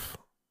of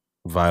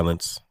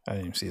violence. I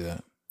didn't even see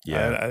that.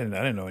 Yeah, I didn't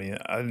know any.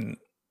 I don't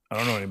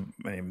know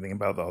anything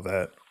about all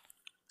that.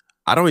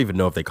 I don't even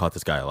know if they caught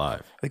this guy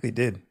alive. I think they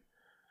did.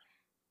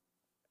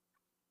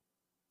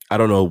 I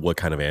don't know what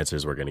kind of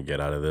answers we're going to get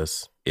out of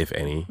this, if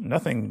any.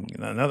 Nothing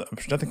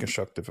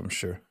constructive, I'm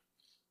sure.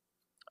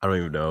 I don't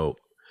even know.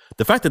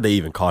 The fact that they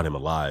even caught him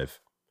alive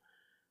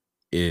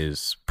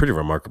is pretty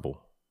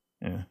remarkable.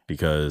 Yeah.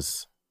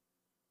 Because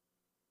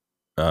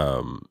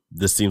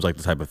this seems like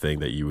the type of thing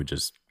that you would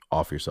just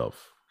off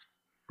yourself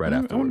right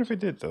after. I wonder if it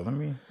did, though. Let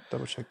me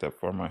double check that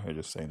before I'm out here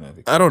just saying that.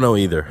 I don't know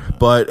either,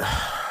 but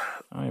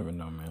I don't even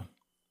know, man.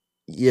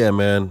 Yeah,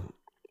 man.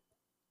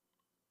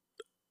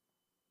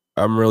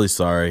 I'm really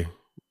sorry.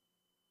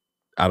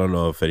 I don't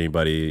know if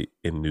anybody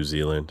in New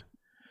Zealand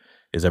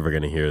is ever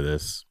going to hear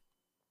this.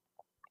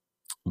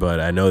 but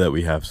I know that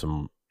we have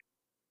some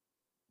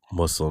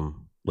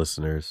Muslim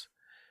listeners,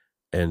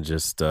 and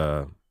just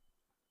Yeah,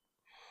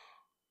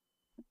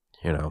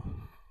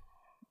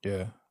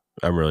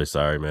 I'm really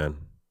sorry, man,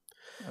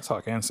 that's all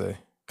I can say.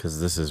 because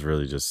this is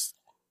really just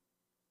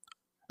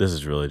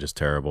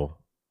terrible.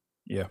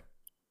 Yeah.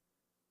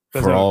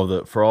 For all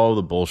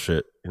the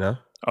bullshit,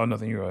 Oh,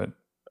 nothing. You go ahead.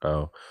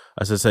 Oh,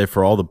 I should say,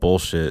 for all the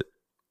bullshit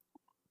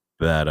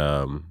that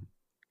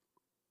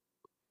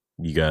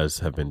you guys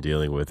have been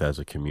dealing with as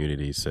a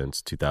community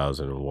since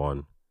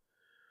 2001,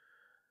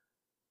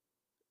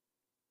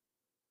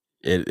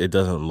 it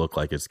doesn't look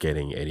like it's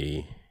getting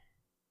any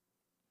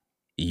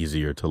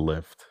easier to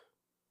lift.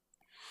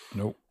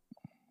 Nope.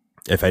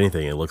 If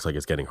anything, it looks like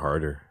it's getting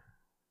harder,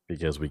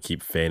 because we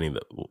keep fanning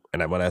the.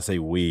 And when I say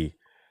we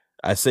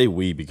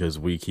because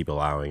we keep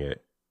allowing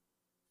it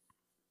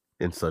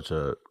in such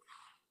a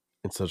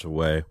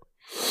way.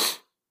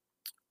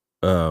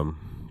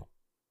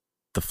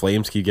 The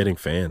flames keep getting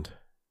fanned.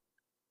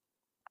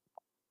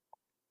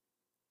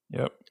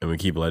 Yep. And we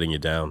keep letting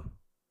it down.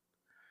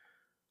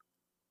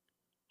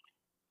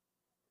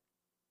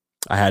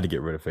 I had to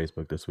get rid of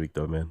Facebook this week,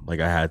 though, man. Like,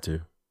 I had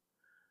to.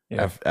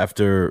 Yeah.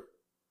 After,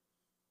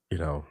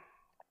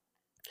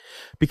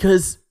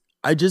 because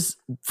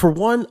for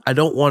one, I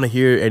don't want to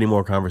hear any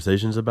more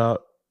conversations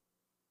about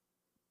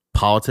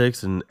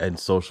politics and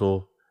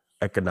social,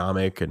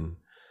 economic, and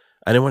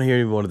I didn't want to hear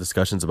any more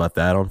discussions about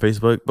that on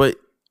Facebook. But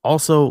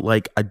also,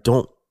 like, I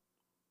don't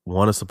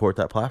want to support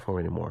that platform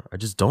anymore. I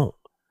just don't.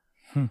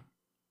 Yeah.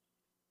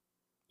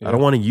 I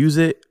don't want to use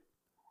it.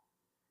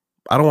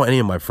 I don't want any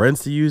of my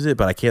friends to use it,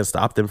 but I can't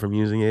stop them from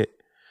using it.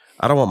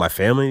 I don't want my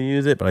family to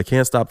use it, but I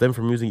can't stop them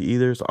from using it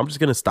either. So I'm just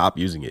going to stop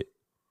using it.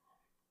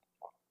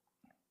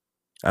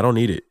 I don't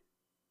need it.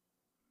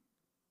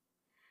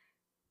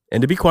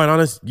 And to be quite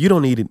honest, you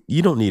don't need it.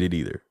 You don't need it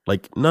either.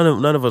 Like,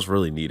 none of us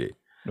really need it.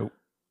 Nope.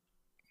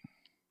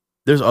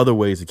 There's other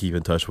ways to keep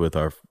in touch with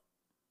our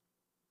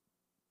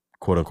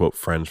quote unquote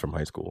friends from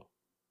high school.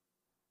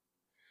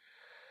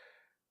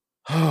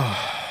 Yeah,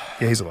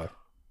 he's alive.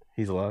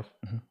 He's alive?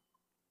 Mm-hmm.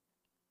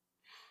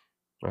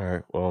 All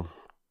right. Well,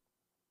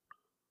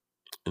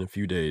 in a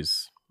few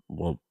days,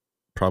 we'll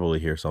probably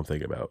hear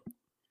something about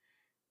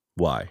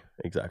why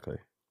exactly.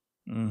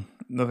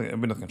 Nothing. It'll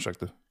be nothing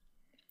constructive.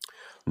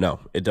 No,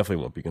 it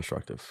definitely won't be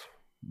constructive.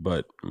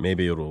 But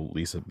maybe it'll at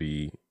least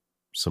be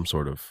some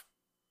sort of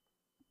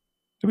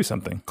It'll be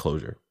something.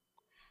 closure.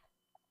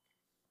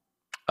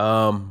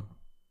 You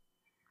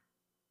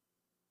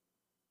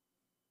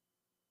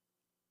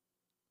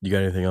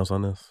got anything else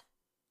on this?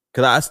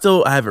 Because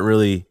I haven't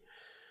really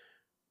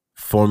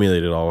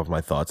formulated all of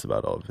my thoughts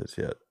about all of this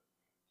yet.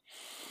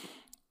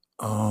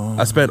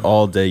 I spent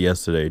all day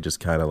yesterday just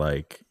kind of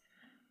like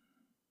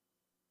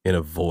in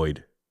a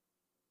void.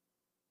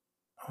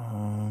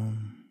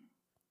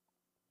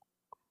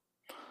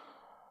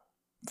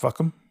 Fuck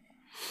him.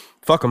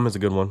 Fuck him is a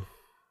good one.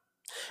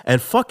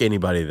 And fuck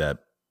anybody that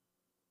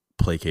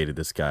placated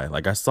this guy.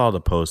 Like, I saw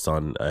the post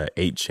on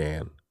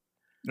 8chan.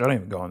 I don't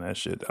even go on that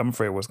shit. I'm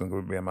afraid what's going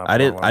to be in my. I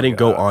didn't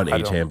go on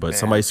 8chan, but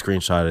somebody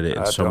screenshotted it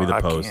and showed me the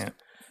I post. can't.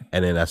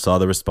 And then I saw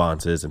the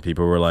responses, and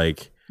people were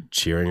like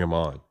cheering him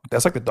on.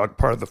 That's like the dark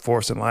part of the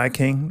forest in Lion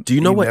King. Do you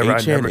know what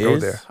 8chan I never go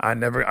is? there.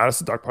 That's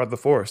the dark part of the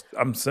forest.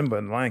 I'm Simba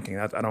in Lion King.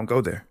 I don't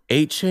go there.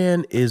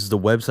 8chan is the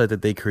website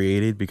that they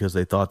created because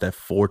they thought that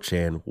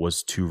 4chan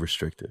was too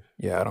restrictive.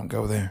 Yeah, I don't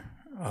go there.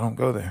 I don't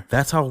go there.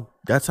 That's how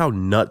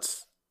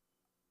nuts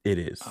it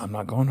is. I'm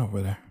not going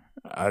over there.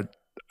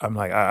 I'm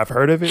like, I've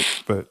heard of it,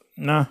 but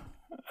nah,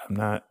 I'm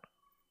not.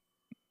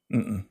 I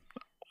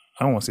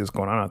don't want to see what's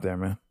going on out there,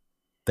 man.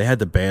 They had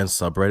to ban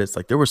subreddits.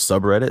 Like, there were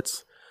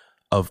subreddits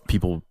of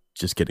people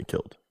just getting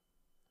killed.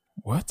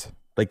 What?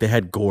 Like, they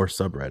had gore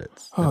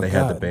subreddits that they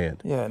had to ban.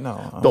 Yeah,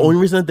 no. The only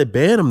reason that they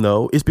banned them,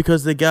 though, is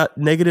because they got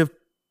negative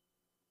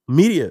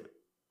media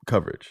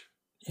coverage.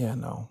 Yeah,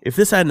 no. If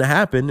this hadn't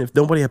happened, if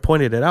nobody had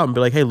pointed it out and be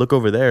like, hey, look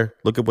over there,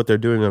 look at what they're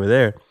doing over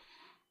there,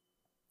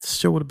 this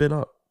shit would have been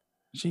up.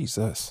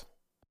 Jesus.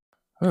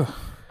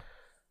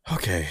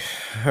 Okay.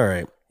 All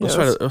right.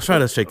 Yeah, Let's try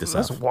to shake this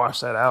Let's out. wash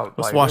that out.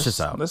 Let's wash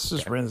this out. Let's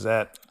just rinse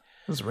that.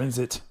 Let's rinse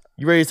it.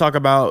 You ready to talk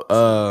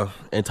about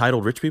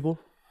entitled rich people?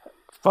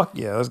 Fuck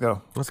yeah, let's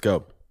go. Let's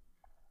go.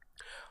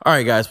 All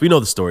right, guys, we know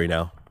the story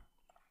now.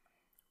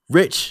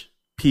 Rich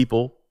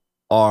people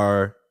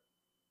are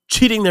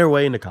cheating their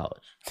way into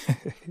college.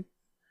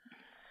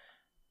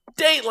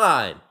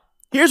 Dateline.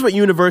 Here's what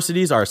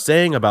universities are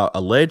saying about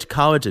alleged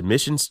college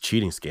admissions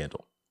cheating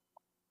scandal.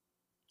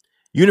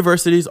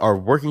 Universities are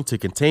working to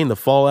contain the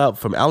fallout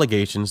from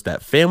allegations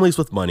that families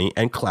with money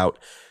and clout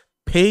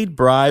paid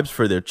bribes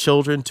for their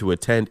children to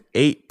attend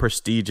 8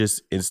 prestigious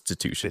They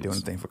institutions. do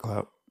anything for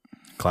clout.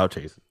 Clout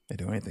chasing. They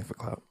do anything for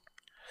clout.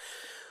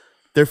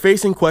 They're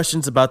facing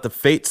questions about the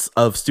fates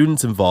of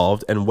students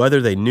involved and whether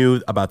they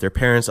knew about their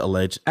parents'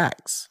 alleged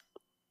acts.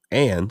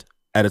 And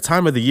at a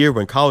time of the year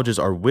when colleges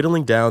are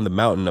whittling down the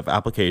mountain of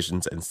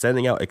applications and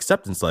sending out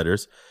acceptance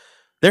letters,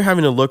 they're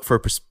having to look for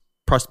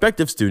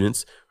prospective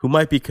students who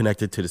might be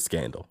connected to the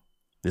scandal.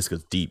 This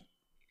goes deep.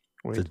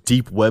 It's a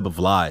deep web of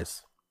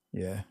lies.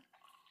 Yeah.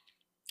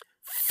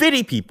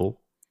 50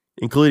 people,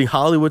 including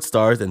Hollywood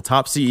stars and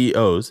top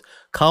CEOs,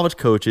 college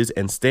coaches,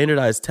 and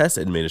standardized test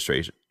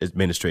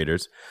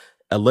administrators,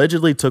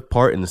 allegedly took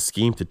part in the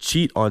scheme to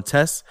cheat on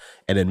tests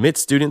and admit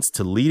students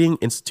to leading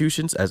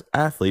institutions as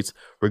athletes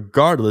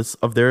regardless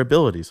of their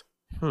abilities.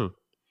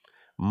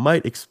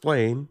 Might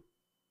explain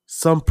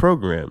some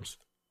programs.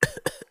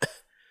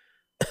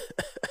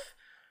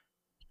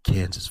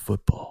 Kansas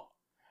football.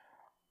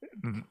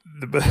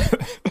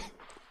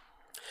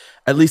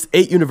 At least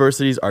 8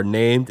 universities are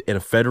named in a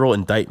federal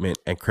indictment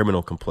and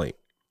criminal complaint.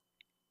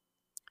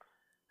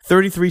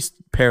 33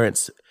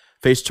 parents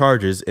face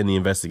charges in the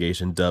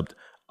investigation dubbed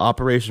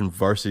Operation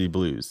Varsity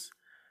Blues,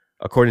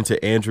 according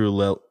to Andrew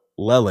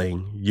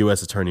Lelling,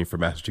 U.S. Attorney for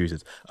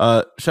Massachusetts.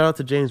 Shout out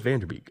to James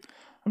Vanderbeek.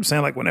 I'm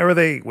saying, like, whenever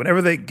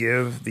they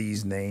give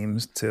these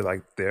names to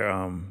like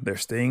their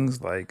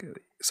stings, like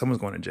someone's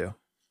going to jail.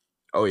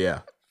 Oh yeah,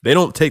 they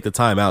don't take the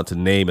time out to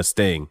name a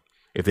sting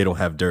if they don't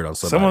have dirt on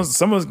somebody.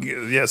 Someone's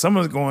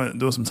going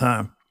doing some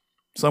time.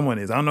 Someone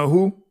is. I don't know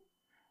who,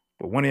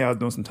 but one of y'all is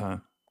doing some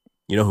time.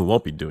 You know who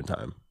won't be doing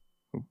time?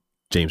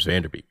 James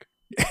Vanderbeek.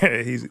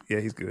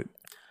 He's good.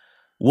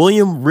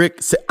 William Rick.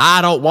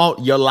 I don't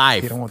want your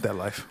life. He don't want that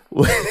life.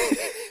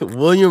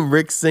 William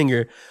Rick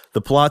Singer, the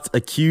plot's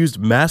accused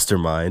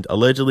mastermind,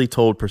 allegedly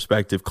told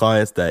prospective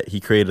clients that he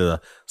created a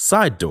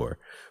side door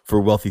for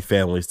wealthy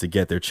families to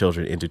get their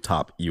children into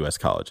top U.S.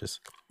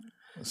 colleges.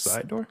 A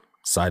side door?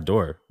 Side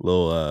door.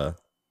 Little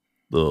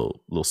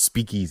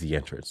speakeasy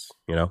entrance,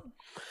 you know?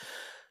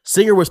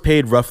 Singer was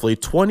paid roughly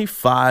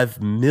 $25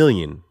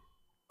 million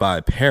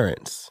by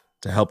parents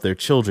to help their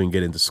children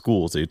get into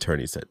schools, the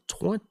attorney said.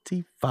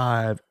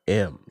 25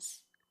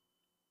 M's.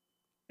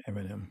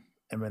 Eminem.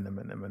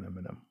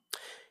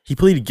 He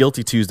pleaded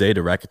guilty Tuesday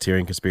to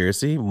racketeering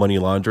conspiracy, money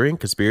laundering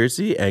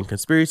conspiracy, and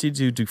conspiracy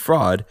to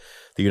defraud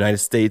the United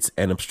States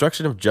and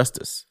obstruction of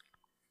justice.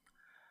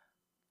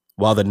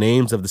 While the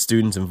names of the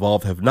students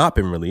involved have not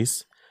been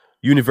released,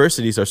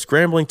 universities are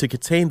scrambling to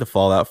contain the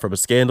fallout from a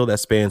scandal that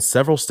spans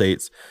several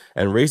states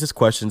and raises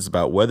questions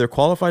about whether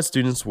qualified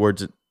students were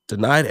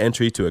denied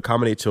entry to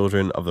accommodate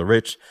children of the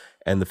rich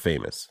and the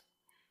famous.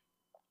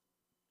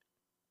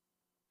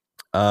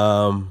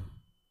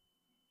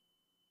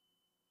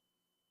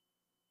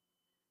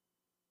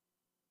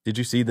 Did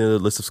you see the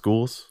list of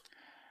schools?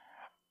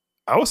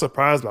 I was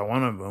surprised by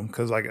one of them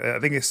because, like, I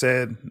think it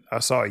said I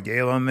saw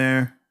Yale on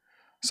there,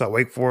 I saw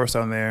Wake Forest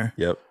on there.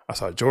 Yep. I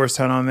saw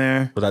Georgetown on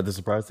there. Was that the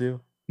surprise to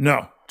you?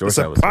 No,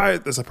 Georgetown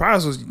the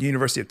surprise was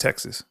University of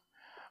Texas.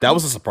 That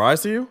was a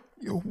surprise to you?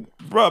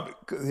 Bro,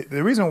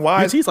 the reason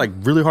why UT's like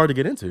really hard to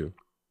get into.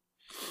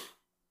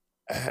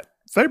 30%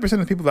 of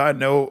the people that I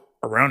know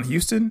around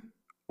Houston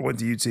went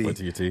to UT.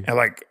 And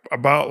like I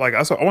want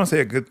to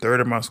say a good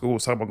third of my school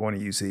was talking about going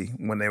to UT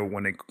when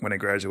they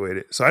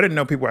graduated. So I didn't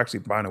know people were actually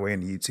buying their way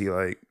into UT.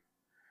 Like,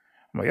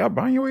 I'm like, y'all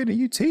buying your way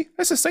to UT?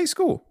 That's a state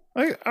school.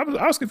 Like, I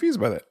was confused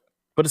by that.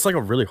 But it's like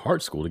a really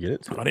hard school to get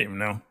into. I didn't even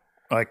know.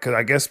 Like, cause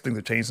I guess things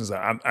have changed since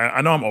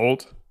I know I'm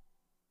old,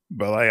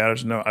 but like I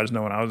just know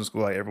when I was in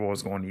school, like everyone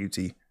was going to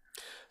UT.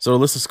 So the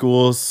list of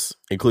schools,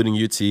 including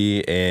UT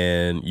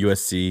and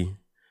USC,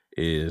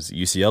 is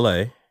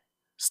UCLA,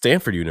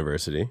 Stanford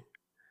University,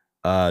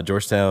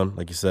 Georgetown,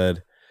 like you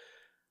said,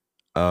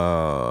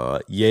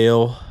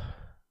 Yale,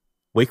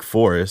 Wake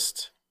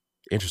Forest.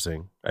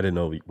 Interesting. I didn't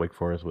know Wake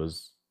Forest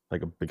was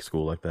like a big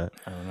school like that.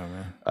 I don't know,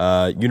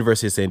 man.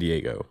 University of San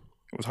Diego.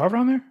 Was Harvard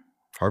on there?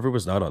 Harvard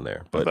was not on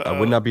there, but I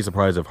would not be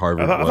surprised if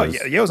Harvard was. I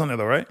thought Yale was on there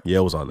though, right?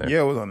 Yale was on there.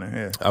 Yale was on there,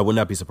 yeah. I would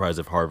not be surprised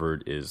if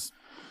Harvard is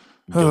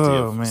guilty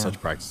of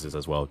such practices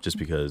as well, just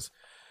because,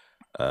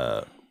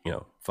 fuck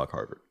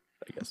Harvard,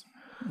 I guess.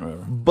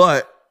 Whatever.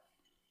 But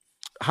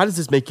how does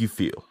this make you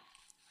feel?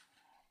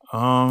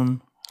 How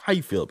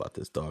you feel about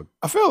this, dog?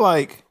 I feel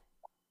like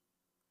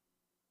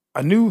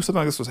I knew something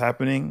like this was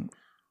happening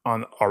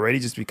on already,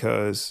 just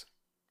because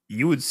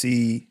you would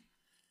see,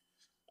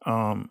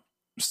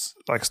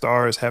 like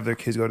stars have their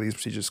kids go to these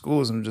prestigious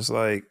schools, and just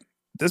like,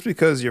 just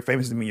because you're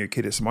famous doesn't mean your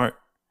kid is smart.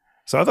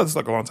 So I thought this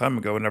like a long time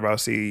ago. Whenever I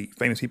see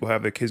famous people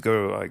have their kids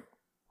go to like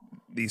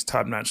these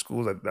top notch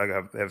schools, like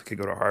have a kid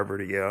go to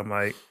Harvard or Yale, I'm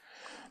like,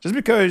 just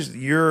because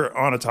you're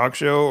on a talk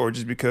show or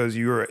just because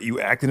you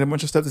act in a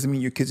bunch of stuff doesn't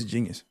mean your kid's a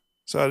genius.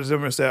 So I just don't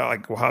understand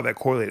like how that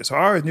correlated. So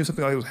I always knew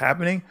something like this was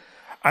happening.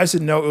 I just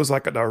didn't know it was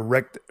like a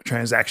direct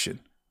transaction.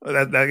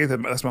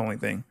 That's my only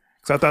thing.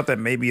 Because I thought that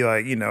maybe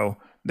like,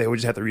 they would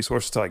just have the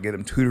resources to like get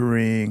them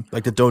tutoring,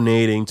 like the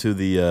donating to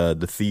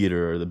the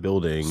theater or the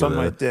building, something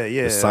like that.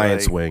 Yeah, the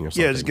science wing or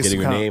something. Yeah, just getting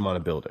your name on a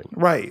building.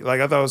 Right.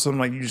 Like I thought it was something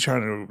like you just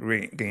trying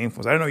to gain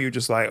influence. I didn't know you were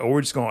just like,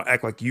 we're just gonna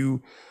act like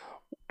you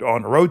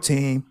on the road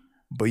team,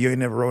 but you ain't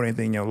never wrote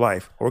anything in your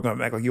life. Or we're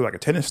gonna act like you like a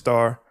tennis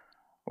star,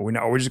 or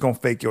we're just gonna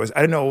fake yours.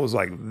 I didn't know it was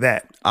like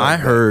that. I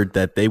heard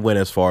that they went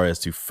as far as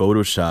to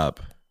Photoshop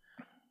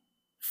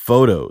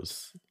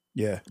photos.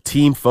 Yeah.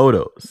 Team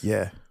photos.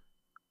 Yeah.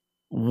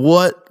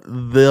 What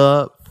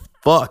the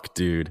fuck,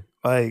 dude?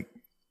 Like,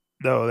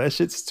 no, that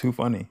shit's too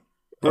funny.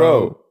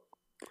 Bro.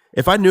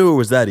 If I knew it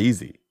was that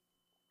easy,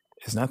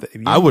 It's not that.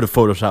 I would have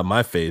photoshopped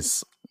my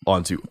face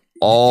onto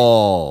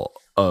all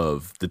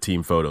of the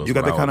team photos. You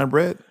got that kind of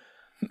bread.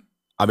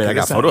 I mean, I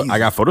got It's not easy. I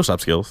got Photoshop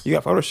skills. You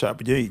got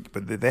Photoshop,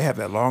 but they have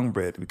that long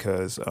bread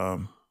because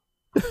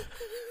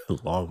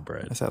Long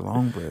bread. that's that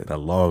long bread. That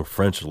long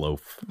French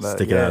loaf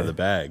sticking out of the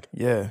bag.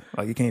 Yeah,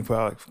 like you can't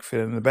fit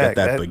it in the bag.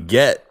 That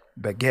baguette.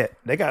 Baguette.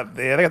 They got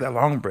that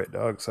long bread,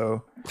 dog.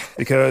 So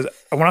because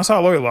when I saw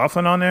Lori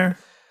Loughlin on there,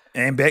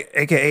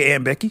 aka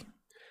Aunt Becky,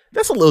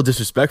 That's a little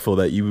disrespectful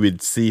that you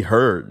would see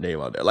her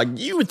name on there. Like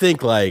you would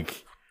think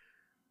like,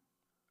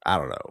 I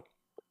don't know,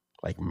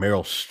 like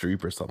Meryl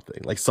Streep or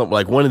something. Like something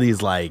like one of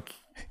these like,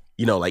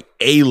 you know, like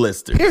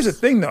A-listers. here's the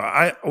thing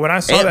though. When I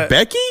saw Aunt that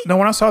Becky? No,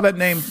 when I saw that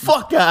name,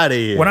 Fuck out of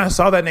here. when I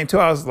saw that name too,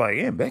 I was like,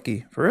 Aunt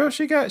Becky, for real?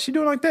 She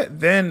doing like that?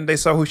 Then they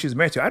saw who she was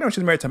married to. I know she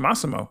was married to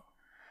Massimo.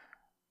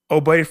 Oh,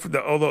 buddy,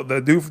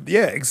 the dude.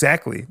 Yeah,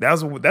 exactly.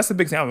 That's the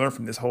big thing I learned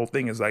from this whole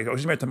thing is like,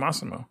 she's married to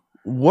Massimo.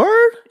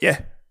 Word?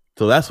 Yeah,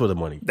 So that's where the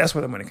money. that's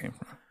where the money came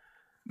from.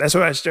 That's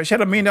why she had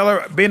 $1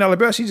 million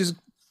bill. She just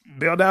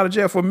bailed out of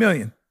jail for $1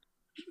 million.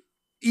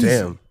 Easy.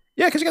 Damn.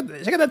 Yeah, because she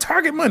got that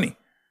Target money.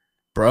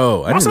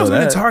 Bro, I didn't know Massimo's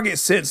been in that. Target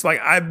since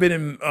like I've been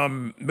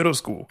in middle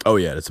school. Oh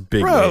yeah, that's a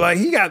big Bro, name.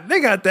 like they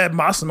got that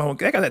Massimo,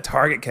 they got that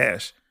Target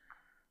cash.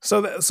 So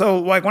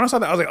like when I saw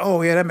that, I was like,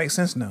 oh yeah, that makes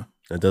sense now.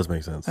 That does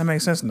make sense. That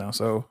makes sense now.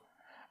 So,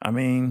 I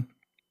mean,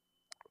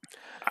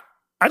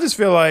 I just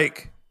feel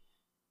like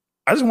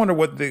I just wonder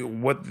what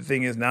the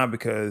thing is now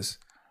because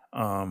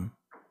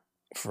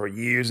for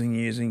years and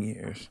years and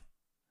years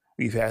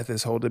we've had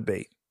this whole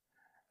debate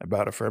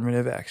about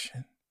affirmative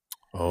action.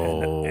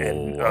 Oh,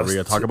 and are we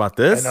gonna talk about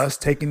this? And us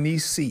taking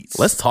these seats.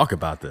 Let's talk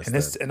about this.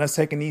 And us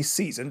taking these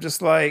seats. I'm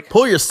just like,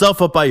 Pull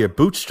yourself up by your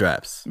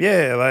bootstraps.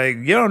 yeah, like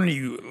you don't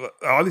need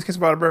all these kids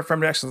about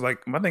affirmative actions.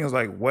 Like my thing is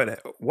like,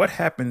 what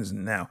happens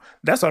now?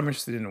 That's what I'm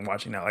interested in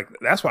watching now. Like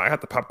that's why I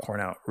got the popcorn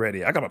out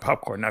ready. I got my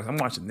popcorn now 'cause I'm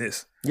watching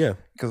this Yeah.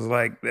 because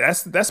like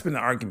that's been the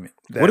argument.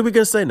 What are we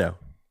gonna say now?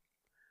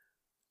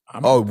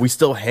 Oh, we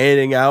still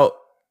handing out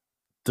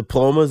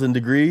diplomas and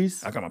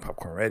degrees? I got my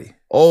popcorn ready.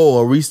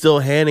 Oh, are we still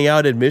handing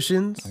out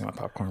admissions? I got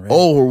my popcorn ready.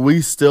 Oh, are we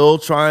still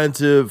trying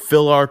to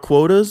fill our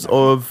quotas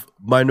of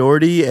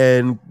minority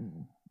and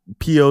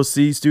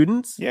POC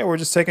students? Yeah, we're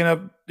just taking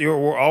up.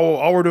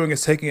 All we're doing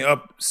is taking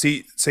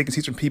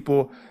seats from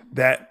people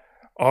that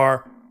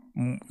are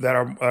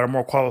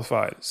more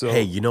qualified. So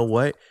Hey, you know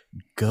what?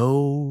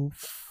 Go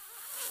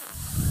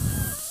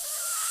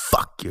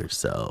fuck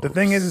yourself. the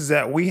thing is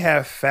that we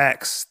have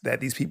facts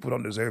that these people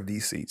don't deserve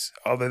these seats,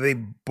 although they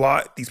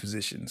bought these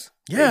positions.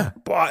 Yeah.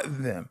 They bought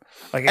them.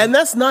 Like, And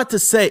that's not to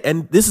say,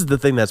 and this is the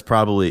thing that's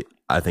probably,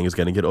 I think, is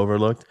going to get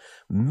overlooked.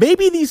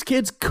 Maybe these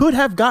kids could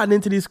have gotten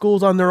into these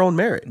schools on their own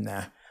merit.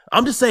 nah,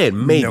 I'm just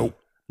saying, maybe. Nope.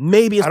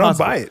 Maybe it's I don't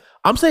possible. buy it.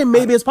 I'm saying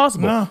maybe it's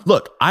possible. No.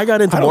 Look, I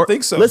got into I don't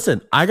think so.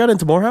 Listen, I got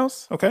into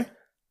Morehouse. okay.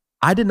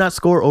 I did not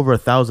score over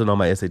 1,000 on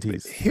my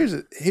SATs. Here's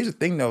the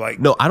thing though.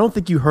 Like, No, I don't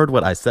think you heard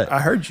what I said. I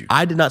heard you.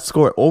 I did not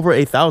score over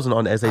 1,000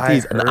 on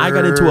SATs, and I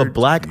got into a heard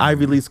black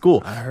Ivy League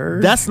school. I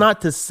heard That's not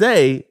to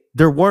say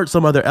there weren't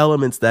some other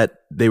elements that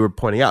they were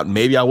pointing out.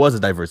 Maybe I was a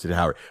diversity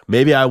hire.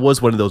 Maybe I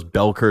was one of those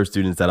bell curve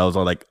students that I was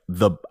on like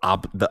the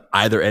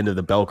either end of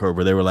the bell curve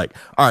where they were like,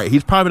 all right,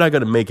 he's probably not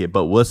going to make it,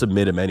 but we'll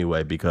submit him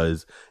anyway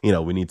because, you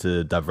know, we need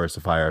to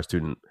diversify our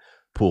student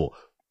pool.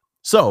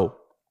 So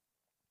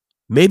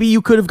maybe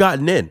you could have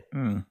gotten in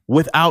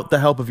without the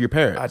help of your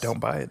parents. I don't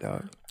buy it,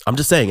 dog. I'm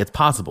just saying it's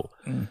possible,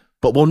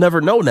 but we'll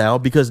never know now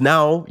because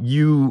now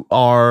you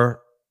are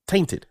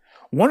tainted.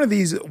 One of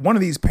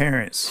these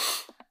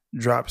parents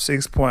dropped I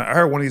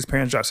heard one of these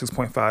parents dropped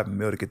 $6.5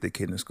 million to get their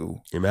kid in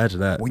school. Imagine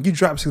that. When you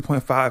drop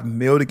 $6.5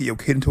 million to get your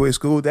kid into a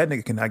school, that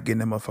nigga cannot get in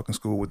that motherfucking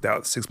school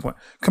without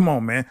Come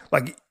on, man.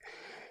 Like,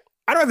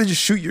 I'd rather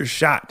just shoot your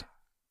shot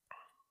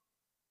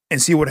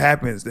and see what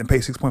happens than pay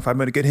 $6.5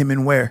 million to get him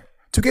in where?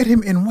 To get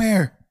him in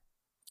where?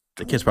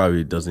 The kid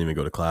probably doesn't even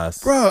go to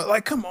class. Bro,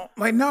 like, come on.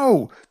 Like,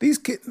 no. These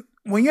kids,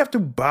 when you have to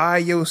buy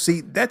your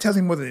seat, that tells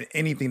me more than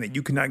anything that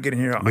you cannot get in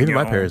here on Maybe your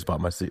my own. parents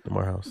bought my seat in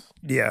Morehouse.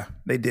 Yeah,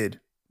 they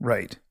did.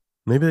 Right.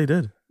 Maybe they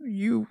did.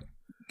 You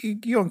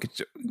don't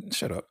get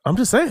shut up. I'm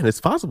just saying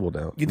it's possible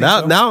now. You think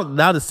so?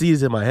 Now the seed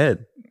is in my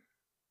head.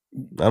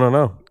 I don't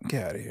know.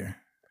 Get out of here.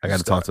 I got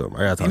to talk to him. I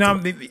got to You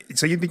talk know, to him.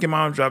 so you think your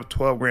mom dropped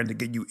 $12,000 to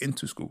get you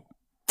into school?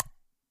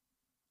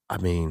 I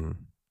mean,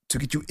 To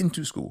get you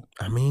into school?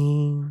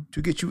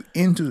 To get you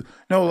into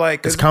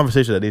like it's a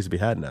conversation that needs to be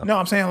had now. no,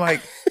 I'm saying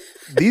like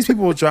these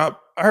people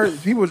drop. I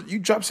heard you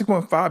drop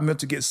 $6.5 million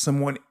to get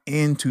someone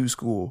into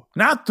school,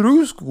 not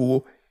through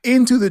school,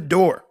 into the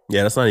door.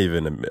 Yeah, that's not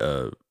even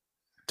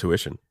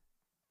tuition.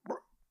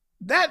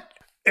 That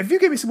if you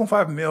give me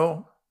 $6.5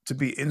 million to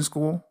be in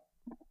school,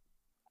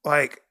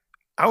 like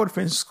I would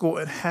finish school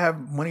and have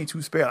money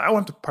to spare. I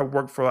want to probably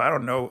work for I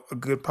don't know a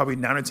good probably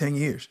 9 or 10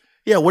 years.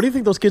 Yeah, what do you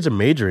think those kids are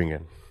majoring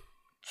in?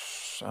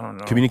 I don't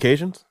know.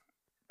 Communications?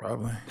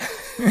 Probably.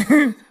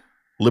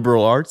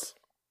 Liberal arts?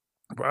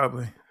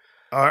 Probably.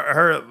 I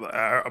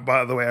heard.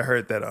 By the way, I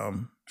heard that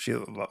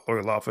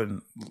Lori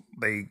Loughlin,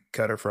 they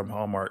cut her from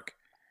Hallmark,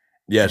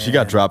 Yeah, she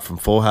got And- dropped from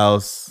Full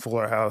House,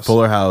 Fuller House,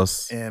 Fuller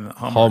House, and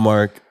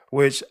Hallmark.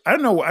 Which I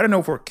don't know. I don't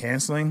know if we're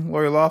canceling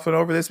Lori Loughlin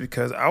over this,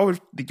 because I would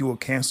think you will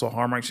cancel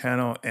Hallmark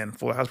Channel and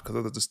Fuller House because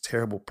those are just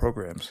terrible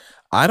programs.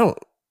 I don't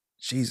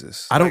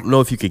Jesus, don't know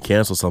if you could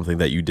cancel something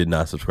that you did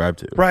not subscribe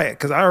to. Right,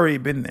 because I already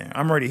been there.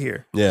 I'm already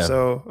here. Yeah.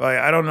 So like,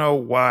 I don't know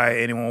why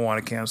anyone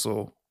want to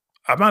cancel.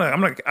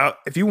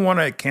 If you want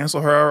to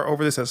cancel her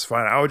over this, that's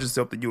fine. I would just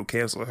hope that you will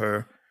cancel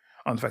her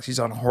on the fact she's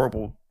on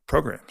horrible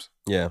programs.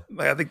 Yeah.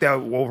 Like, I think that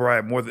will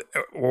override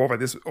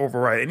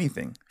override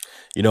anything.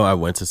 You know, I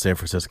went to San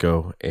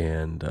Francisco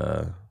and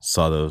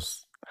saw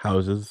those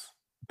houses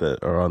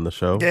that are on the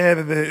show.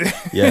 Yeah.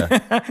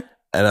 Yeah.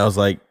 And I was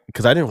like,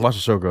 because I didn't watch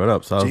the show growing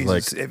up. So I was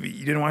Jesus, like, if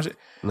you didn't watch it,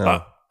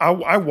 no.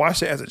 I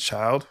watched it as a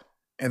child,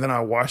 and then I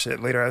watched it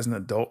later as an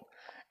adult.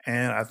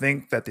 And I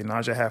think that the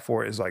analogy I have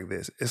for it is like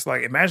this. It's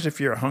like, imagine if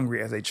you're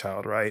hungry as a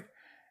child, right?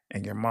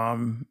 And your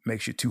mom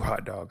makes you 2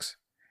 hot dogs.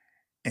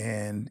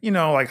 And,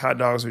 like hot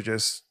dogs are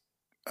just,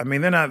 I mean,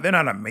 they're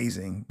not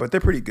amazing, but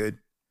they're pretty good.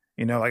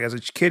 Like as a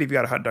kid, if you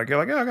got a hot dog, you're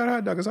like, oh, I got a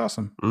hot dog. It's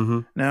awesome. Mm-hmm.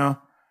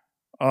 Now,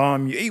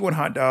 you eat 1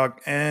 hot dog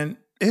and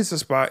it hits the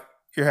spot.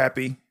 You're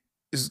happy.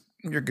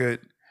 You're good.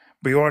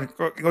 But you want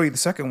to go eat the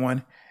second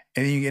one,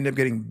 and then you end up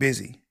getting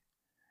busy.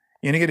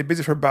 You're going to get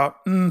busy for about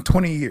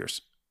 20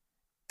 years.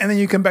 And then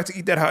you come back to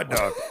eat that hot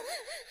dog.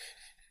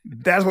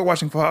 That's what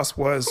watching Full House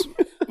was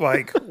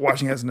like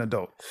watching as an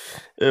adult.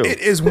 Ew. It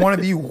is one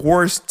of the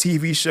worst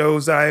TV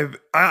shows I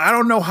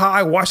don't know how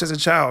I watched as a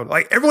child.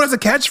 Like, everyone has a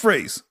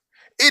catchphrase.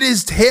 It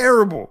is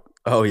terrible.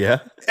 Oh, yeah?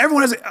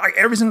 Everyone has, like,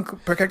 every single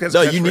character has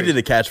No, a catchphrase. you needed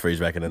a catchphrase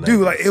back in the 90s. Dude,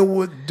 like, it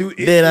would do.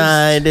 Did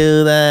I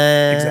do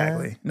that?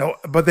 Exactly. No,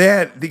 but they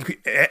had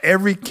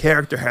every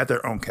character had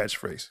their own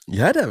catchphrase.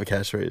 You had to have a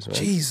catchphrase, man.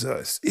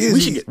 Jesus, We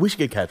should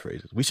get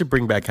catchphrases. We should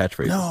bring back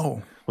catchphrases.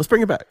 no, Let's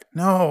bring it back.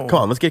 no.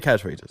 Come on, let's get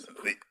catchphrases.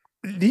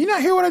 Do you not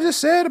hear what I just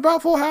said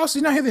about Full House? Do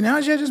you not hear the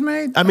analogy I just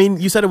made? I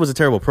mean, you said it was a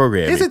terrible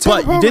program. It's a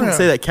terrible but you didn't program.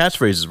 say that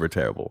catchphrases were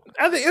terrible.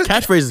 I think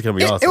Catchphrases can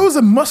be awesome. It was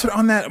a mustard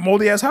on that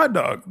moldy ass hot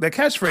dog. That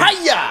catchphrase.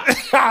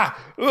 Hiya!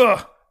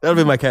 Ugh. That'll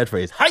be my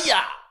catchphrase.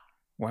 Hiya!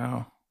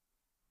 Wow,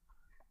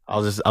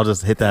 I'll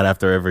just hit that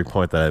after every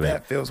point that I make.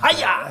 that feels Hiya!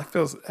 bad.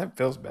 That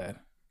feels bad.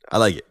 I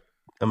like it.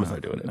 I'm gonna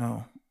start doing it.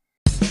 No.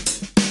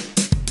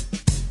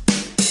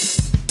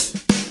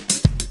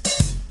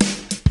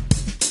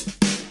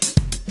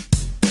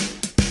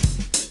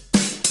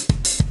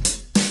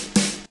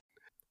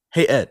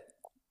 Hey Ed,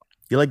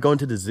 you like going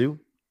to the zoo?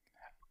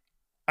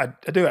 I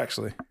do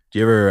actually. Do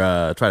you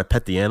ever try to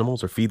pet the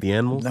animals or feed the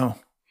animals? No,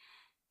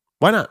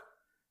 Why not?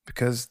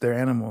 because they're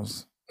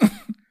animals.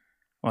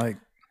 Like,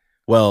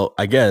 Well,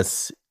 I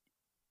guess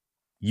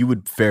you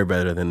would fare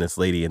better than this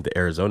lady in the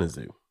Arizona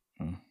Zoo.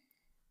 Hmm.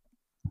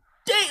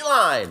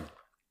 Dateline!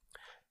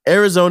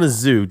 Arizona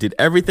Zoo did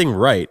everything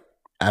right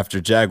after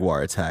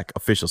jaguar attack,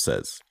 official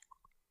says.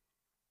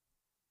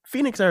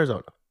 Phoenix,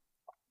 Arizona.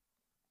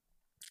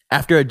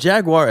 After a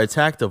jaguar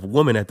attacked a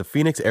woman at the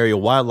Phoenix Area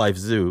Wildlife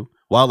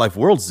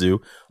World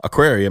Zoo,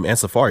 Aquarium, and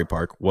Safari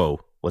Park.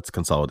 Whoa, let's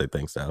consolidate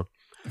things down.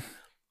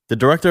 The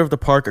director of the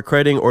park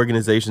accrediting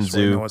organization just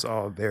wanna Zoo. know it's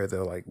all there.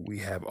 They're like, we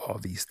have all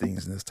these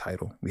things in this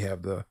title. We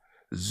have the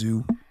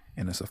zoo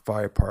and the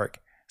safari park.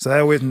 So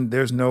that way,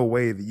 there's no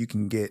way that you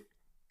can get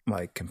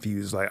like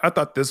confused. Like, I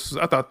thought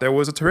there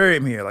was a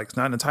terrarium here. Like, it's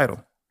not in the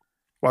title.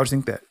 Why would you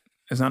think that?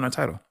 It's not in the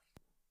title.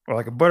 Or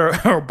like a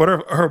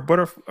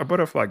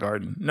butterfly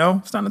garden.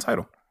 No, it's not in the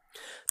title.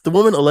 The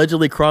woman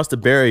allegedly crossed a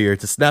barrier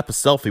to snap a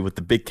selfie with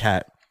the big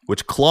cat,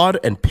 which clawed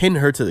and pinned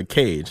her to the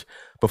cage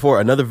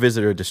before another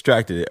visitor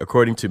distracted it,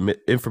 according to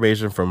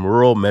information from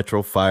Rural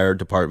Metro Fire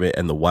Department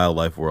and the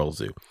Wildlife World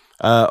Zoo.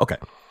 Okay.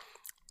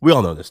 We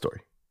all know this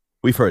story.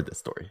 We've heard this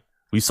story.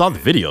 We saw the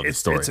video of this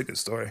story. It's a good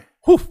story.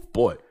 Whew,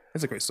 boy.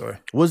 It's a great story.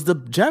 Was the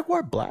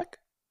jaguar black?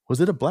 Was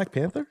it a Black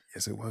Panther?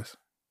 Yes, it was.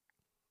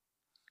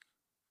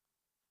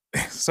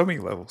 So many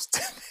levels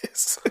to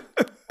this.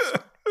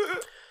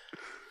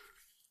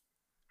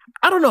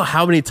 I don't know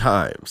how many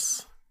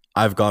times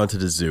I've gone to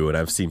the zoo and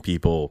I've seen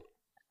people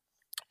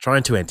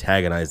trying to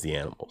antagonize the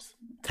animals,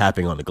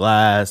 tapping on the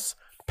glass,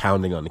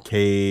 pounding on the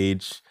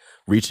cage,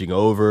 reaching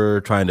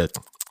over, trying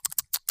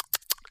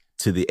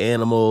to the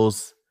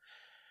animals.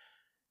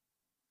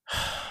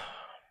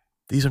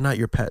 These are not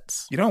your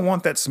pets. You don't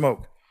want that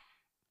smoke.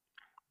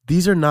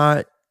 These are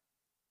not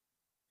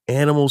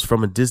animals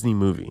from a Disney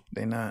movie.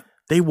 They not.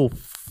 They will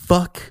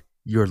fuck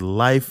your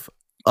life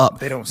up.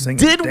 They don't sing.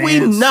 Did and we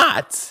dance.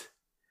 not?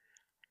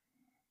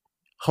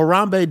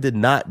 Harambe did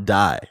not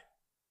die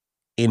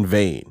in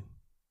vain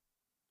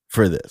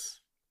for this.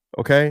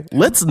 Okay?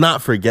 Let's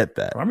not forget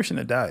that. Rami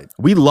shouldn't have died.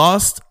 We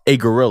lost a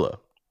gorilla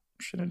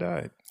Shouldn't have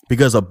died.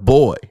 because a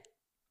boy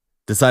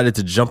decided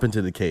to jump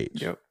into the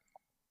cage. Yep.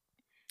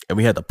 And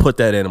we had to put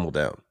that animal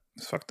down.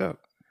 It's fucked up.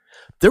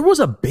 There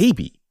was a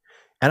baby,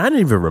 and I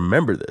didn't even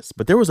remember this,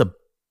 but was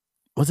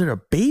it a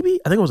baby?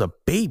 I think it was a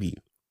baby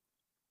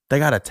that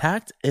got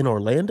attacked in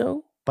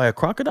Orlando by a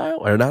crocodile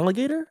or an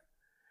alligator.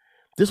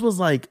 This was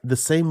like the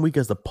same week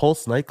as the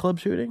Pulse nightclub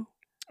shooting.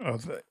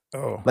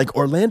 Oh, Like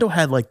Orlando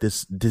had like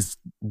this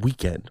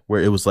weekend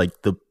where it was like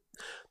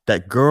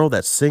that girl,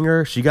 that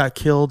singer, she got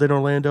killed in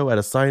Orlando at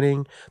a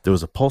signing. There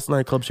was a Pulse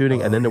nightclub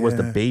shooting, and then there was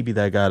the baby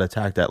that got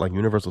attacked at like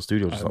Universal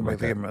Studios or something like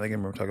that. I think I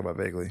remember talking about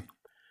vaguely.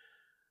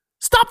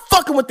 Stop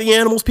fucking with the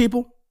animals,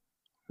 people.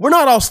 We're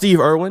not all Steve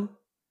Irwin.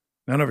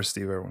 None of us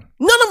Steve Irwin.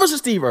 None of us are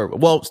Steve Irwin.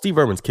 Well, Steve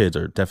Irwin's kids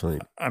are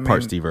definitely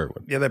part Steve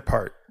Irwin. Yeah, they're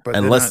part. But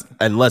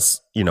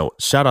unless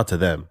shout out to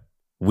them.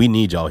 We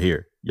need y'all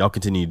here. Y'all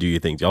continue to do your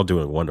things. Y'all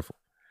doing wonderful.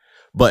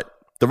 But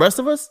the rest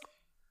of us,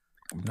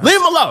 leave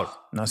them alone.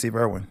 Not Steve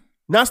Irwin.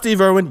 Not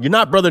Steve Irwin. You're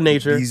not Brother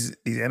Nature. These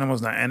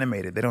animals not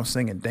animated. They don't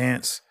sing and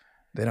dance.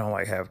 They don't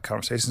like have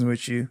conversations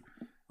with you.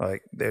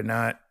 Like they're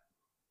not.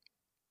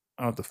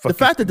 I don't know what the fuck. The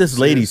fact that this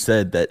lady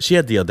said that she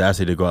had the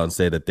audacity to go out and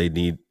say that they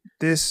need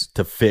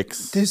to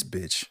fix this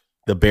bitch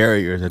the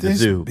barriers at the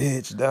zoo.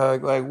 Bitch,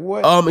 dog. Like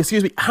what?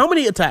 Excuse me. How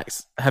many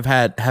attacks have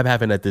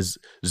happened at this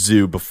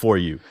zoo before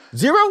you?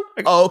 0?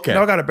 Oh, okay.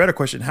 Now I got a better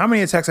question. How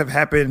many attacks have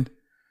happened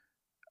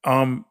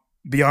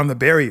beyond the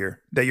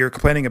barrier that you're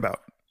complaining about?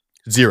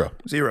 0.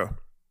 That's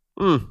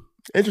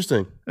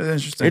Interesting.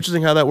 interesting.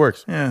 Interesting how that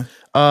works. Yeah.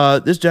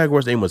 This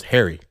jaguar's name was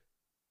Harry.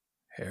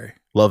 Harry.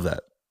 Love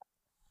that.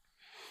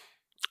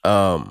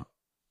 Oh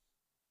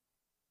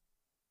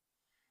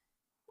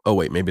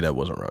wait, maybe that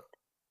wasn't right.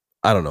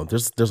 I don't know.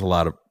 There's a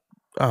lot of.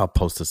 I'll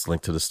post this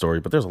link to the story,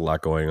 but there's a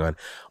lot going on.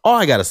 All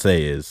I gotta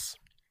say is,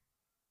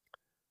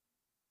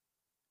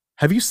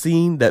 have you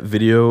seen that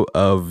video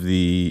of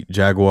the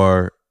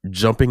jaguar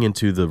jumping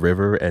into the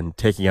river and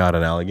taking out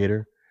an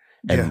alligator,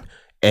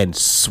 and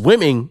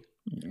swimming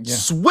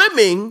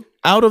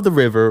out of the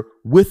river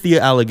with the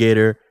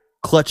alligator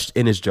clutched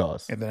in his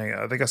jaws? And then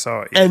I think I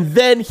saw it. Yeah. And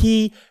then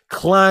he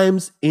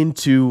climbs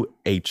into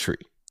a tree.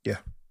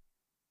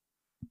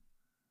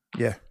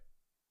 Yeah.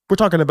 We're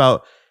talking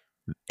about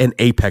an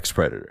apex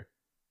predator.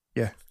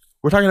 Yeah.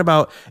 We're talking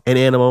about an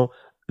animal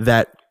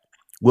that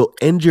will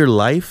end your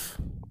life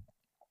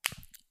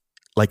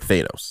like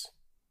Thanos.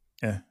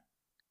 Yeah.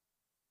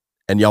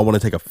 And y'all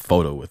want to take a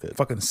photo with it.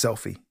 Fucking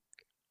selfie.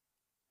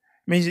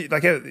 Means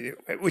like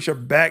with your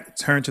back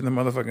turned to the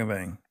motherfucking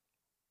thing.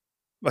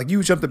 Like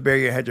you jumped the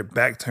barrier and had your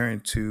back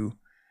turned to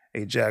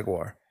a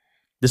jaguar.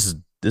 This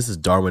is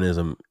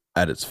Darwinism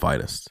at its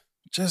finest.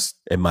 Just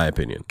in my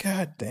opinion.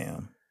 God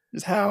damn.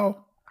 Just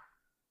how?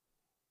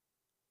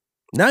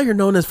 Now you're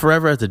known as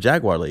forever as the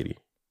Jaguar Lady.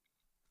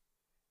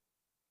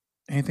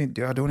 Anything?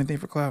 Do I do anything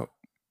for clout?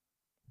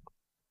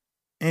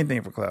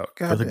 Anything for clout?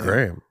 God for the damn.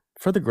 gram.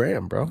 For the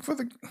gram, bro. For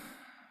the.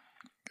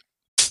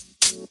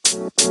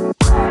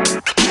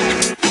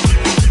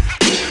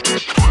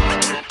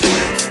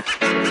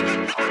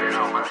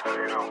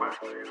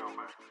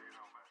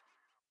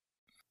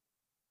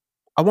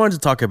 I wanted to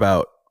talk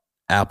about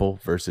Apple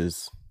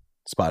versus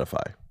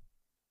Spotify.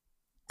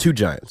 Two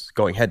giants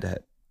going head to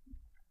head.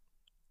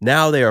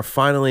 Now they are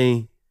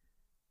finally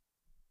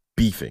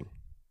beefing.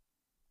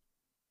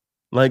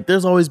 Like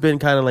there's always been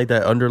kind of like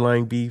that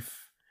underlying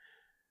beef,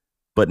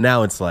 but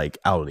now it's like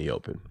out in the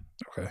open.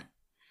 Okay.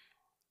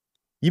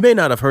 You may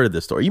not have heard of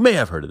this story. You may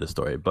have heard of this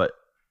story, but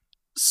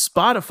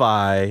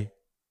Spotify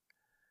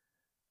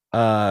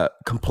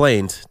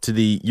complained to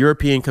the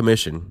European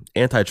Commission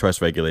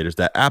antitrust regulators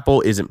that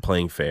Apple isn't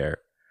playing fair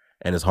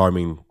and is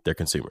harming their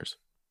consumers.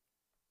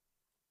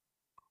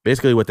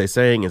 Basically, what they're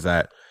saying is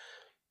that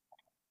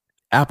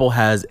Apple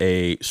has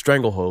a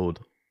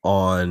stranglehold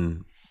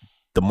on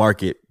the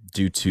market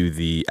due to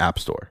the App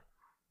Store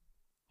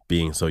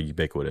being so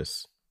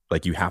ubiquitous.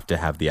 Like you have to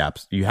have the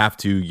apps. You have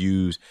to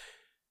use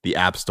the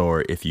App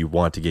Store if you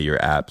want to get your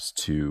apps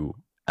to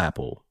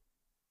Apple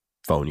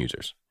phone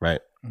users,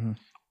 right? Mm-hmm.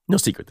 No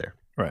secret there.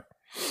 Right.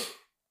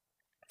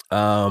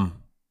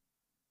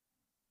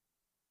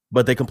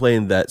 But they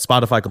complained that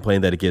Spotify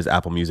complained that it gives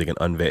Apple Music an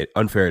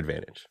unfair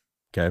advantage.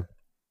 Okay.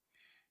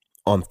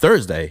 On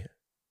Thursday,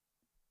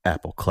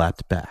 Apple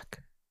clapped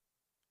back.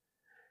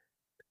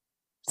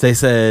 They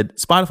said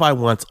Spotify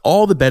wants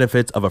all the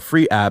benefits of a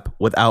free app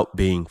without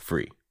being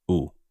free.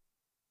 Ooh,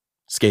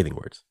 scathing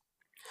words.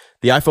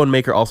 The iPhone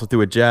maker also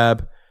threw a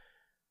jab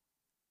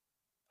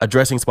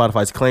addressing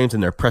Spotify's claims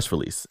in their press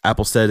release.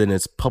 Apple said in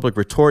its public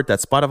retort that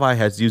Spotify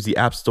has used the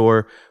App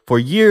Store for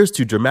years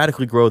to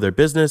dramatically grow their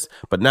business,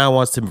 but now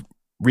wants to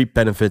reap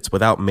benefits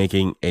without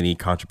making any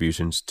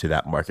contributions to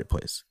that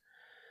marketplace.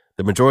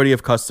 The majority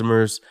of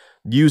customers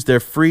use their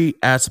free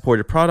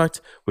ad-supported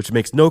product, which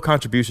makes no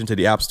contribution to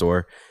the App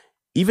Store.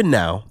 Even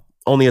now,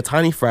 only a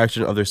tiny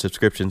fraction of their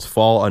subscriptions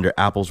fall under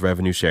Apple's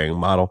revenue sharing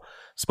model.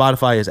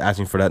 Spotify is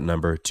asking for that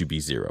number to be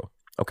 0.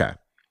 Okay,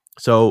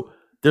 so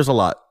there's a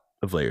lot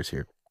of layers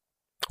here.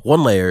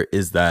 One layer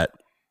is that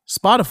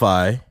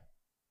Spotify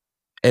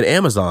and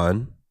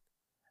Amazon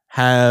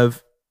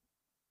have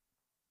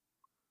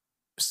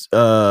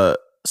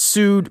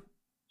sued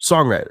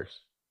songwriters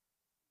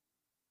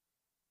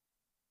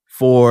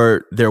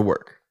for their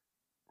work,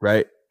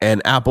 right?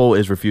 And Apple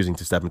is refusing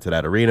to step into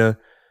that arena.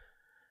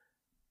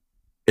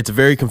 It's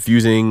very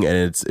confusing and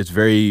it's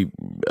very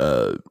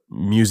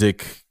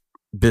music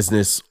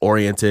business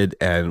oriented,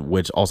 and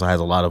which also has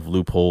a lot of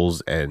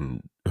loopholes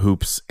and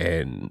hoops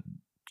and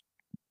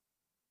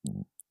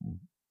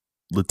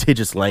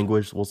litigious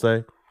language, we'll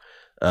say,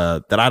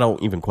 that I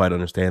don't even quite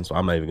understand. So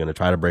I'm not even going to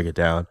try to break it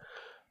down.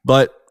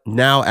 But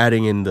now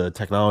adding in the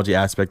technology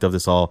aspect of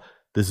this all,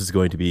 this is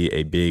going to be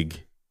a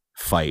big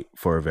fight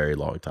for a very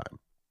long time.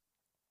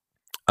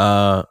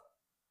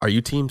 Are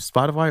you team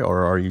Spotify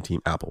or are you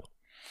team Apple?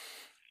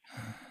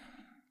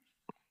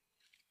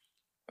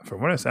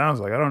 From what it sounds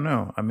like, I don't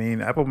know. I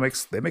mean, Apple make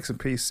some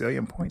pretty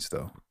salient points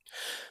though.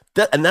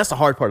 And that's the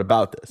hard part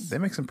about this. They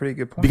make some pretty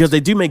good points because they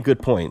do make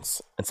good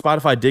points. And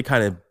Spotify did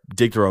kind of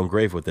dig their own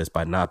grave with this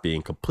by not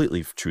being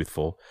completely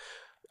truthful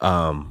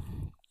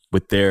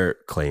with their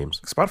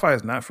claims. Spotify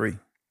is not free.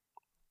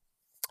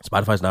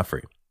 Spotify's not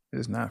free. It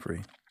is not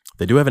free.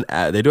 They do have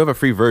a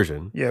free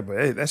version. Yeah, but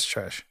hey, that's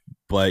trash.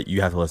 But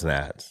you have to listen to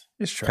ads.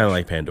 It's trash. Kind of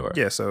like Pandora.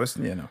 Yeah, so it's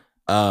no.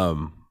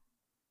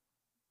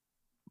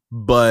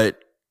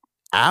 But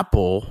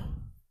Apple,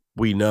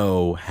 we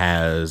know,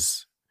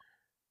 has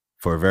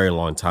for a very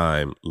long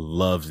time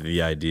loved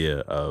the idea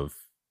of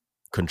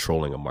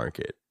controlling a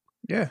market.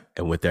 Yeah.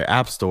 And with their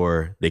app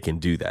store, they can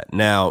do that.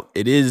 Now,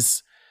 it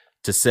is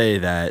to say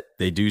that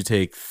they do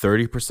take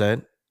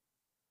 30%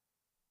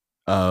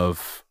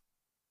 of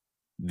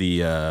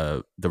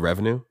the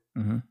revenue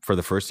for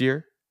the first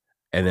year,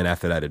 and then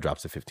after that it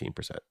drops to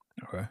 15%.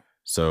 Okay.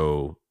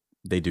 So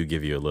they do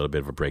give you a little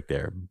bit of a break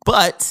there.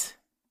 But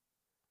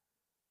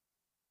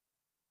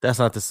that's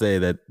not to say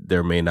that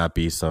there may not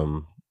be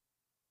some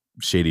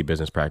shady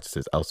business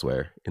practices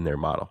elsewhere in their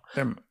model.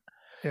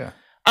 Yeah.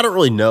 I don't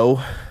really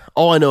know.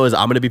 All I know is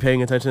I'm going to be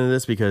paying attention to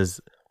this because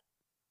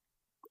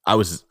I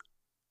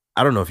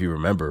don't know if you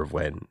remember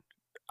when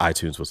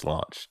iTunes was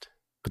launched,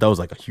 but that was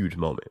like a huge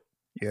moment.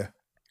 Yeah.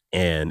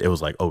 And it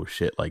was like, oh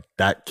shit, like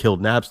that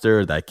killed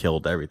Napster, that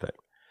killed everything.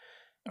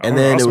 And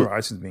then it was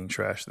iTunes being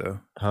trash though.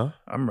 Huh?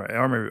 I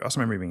also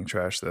remember it being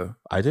trash though.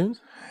 iTunes?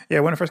 Yeah,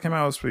 when it first came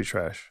out, it was pretty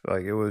trash.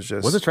 Like it was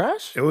just. Was it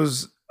trash? It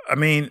was. I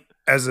mean,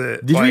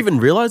 did you even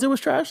realize it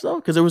was trash though?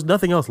 Because there was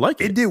nothing else like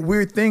it. It did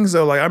weird things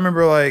though. Like I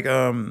remember, like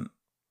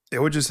it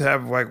would just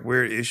have like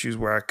weird issues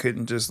where I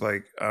couldn't just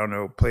like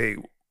play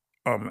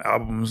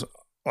albums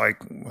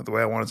like the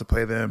way I wanted to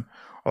play them,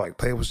 or like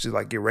play was just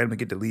like randomly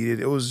get deleted.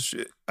 It was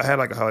I had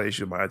like a holiday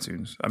issue with my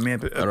iTunes. I mean, I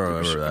don't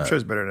remember that. I'm sure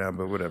it's better now,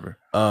 but whatever.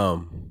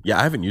 Yeah,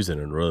 I haven't used it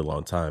in a really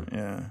long time.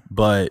 Yeah,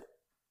 but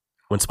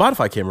when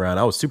Spotify came around,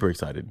 I was super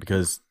excited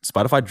because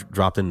Spotify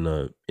dropped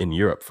in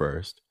Europe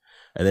first,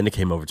 and then it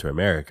came over to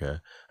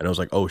America, and I was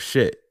like, oh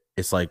shit,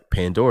 it's like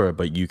Pandora,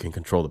 but you can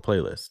control the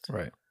playlist.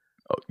 Right.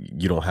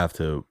 You don't have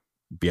to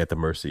be at the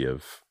mercy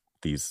of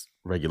these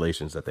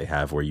regulations that they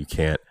have where you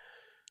can't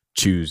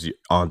choose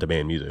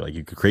on-demand music. Like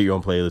you could create your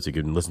own playlist, you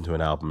can listen to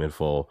an album in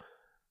full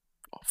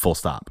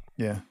stop.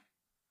 Yeah.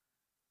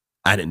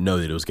 I didn't know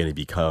that it was going to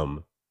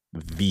become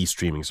the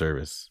streaming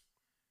service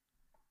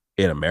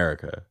in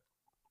America.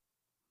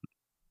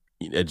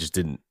 It just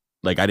didn't,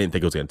 like, I didn't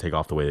think it was going to take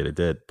off the way that it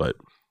did, but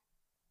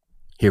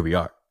here we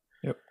are.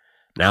 Yep.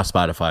 Now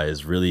Spotify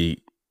is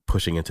really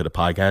pushing into the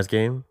podcast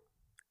game.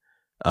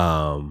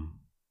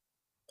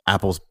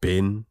 Apple's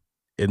been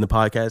in the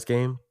podcast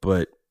game,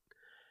 but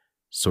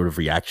sort of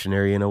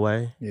reactionary in a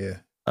way. Yeah.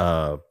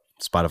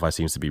 Spotify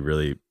seems to be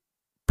really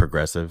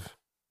progressive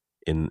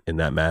in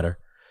that matter.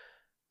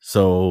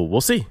 So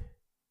we'll see.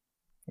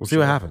 We'll see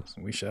what happens.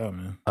 We shall,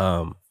 man.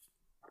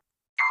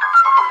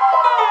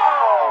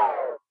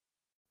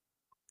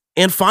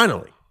 And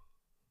finally,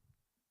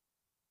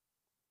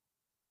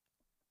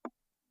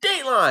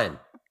 Dateline.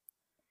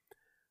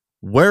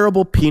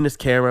 Wearable penis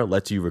camera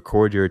lets you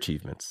record your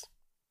achievements.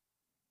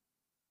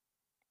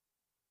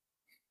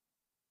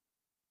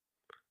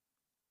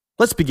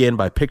 Let's begin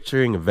by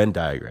picturing a Venn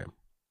diagram.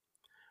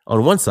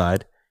 On one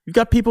side, you've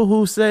got people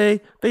who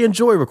say they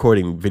enjoy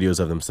recording videos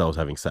of themselves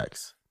having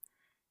sex.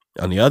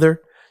 On the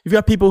other, you've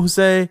got people who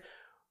say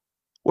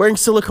wearing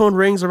silicone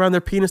rings around their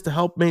penis to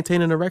help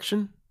maintain an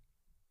erection.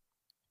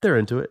 They're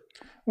into it.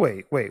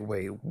 Wait. Let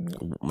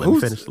me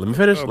finish.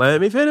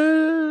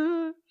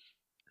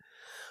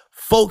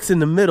 Folks in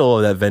the middle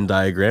of that Venn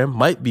diagram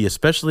might be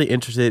especially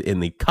interested in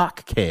the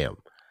cock cam.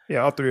 Yeah,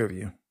 all three of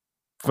you.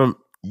 From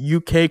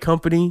UK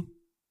company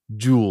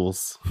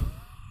Jules.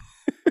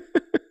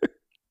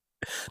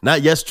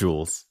 Not Yes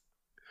Jules.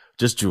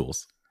 Just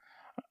Jules.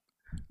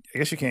 I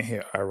guess you can't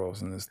hear eye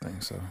rolls in this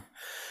thing, so.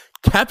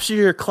 Capture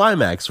Your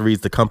Climax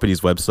reads the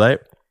company's website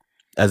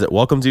as it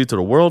welcomes you to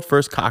the world's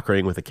first cock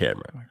ring with a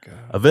camera. Oh my God.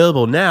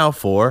 Available now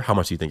for, how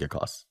much do you think it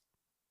costs?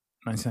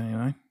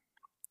 $19.99?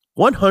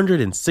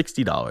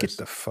 $160. Get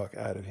the fuck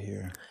out of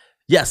here.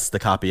 Yes, the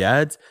copy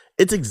adds.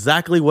 It's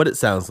exactly what it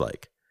sounds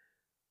like.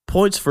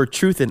 Points for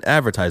truth in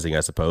advertising,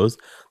 I suppose.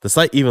 The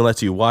site even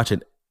lets you watch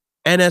an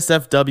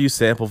NSFW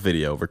sample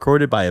video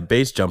recorded by a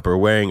base jumper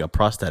wearing a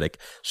prosthetic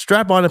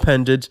strap-on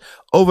appendage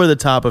over the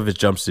top of his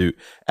jumpsuit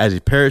as he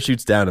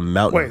parachutes down a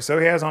mountain. Wait, so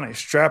he has on a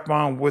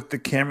strap-on with the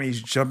camera.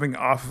 He's jumping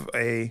off of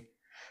a...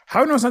 How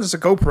do you know it's not just a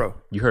GoPro?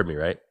 You heard me,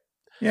 right?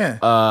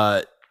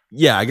 Yeah.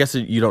 Yeah, I guess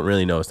you don't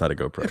really know it's not a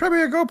It's GoPro.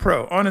 probably a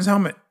GoPro on his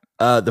helmet.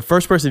 The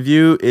first-person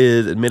view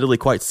is admittedly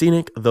quite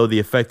scenic, though the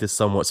effect is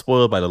somewhat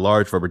spoiled by the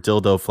large rubber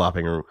dildo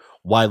flopping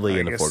widely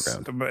in the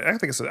foreground. But I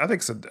think it's a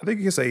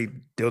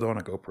dildo on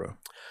a GoPro.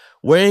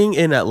 Weighing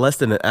in at less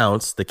than an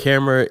ounce, the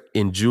camera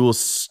in Jules'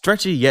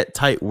 stretchy yet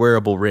tight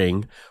wearable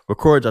ring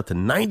records up to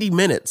 90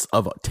 minutes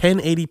of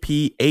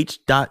 1080p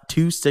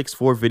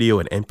H.264 video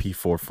in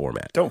MP4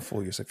 format. Don't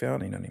fool yourself. I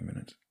don't need 90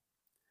 minutes.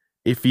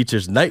 It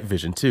features night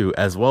vision too,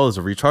 as well as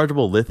a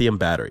rechargeable lithium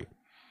battery.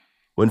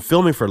 When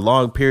filming for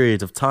long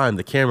periods of time,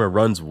 the camera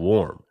runs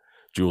warm,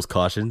 Jules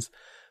cautions.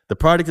 The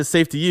product is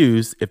safe to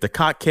use. If the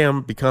cock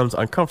cam becomes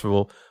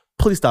uncomfortable,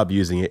 please stop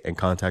using it and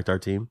contact our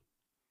team.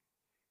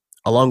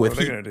 Along with What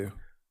are they gonna do?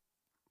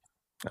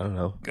 I don't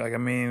know. Like, I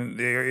mean,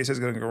 it says it's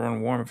gonna run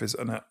warm if it's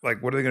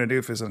like. What are they gonna do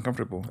if it's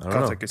uncomfortable? I don't know.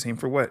 Contact your team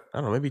for what? I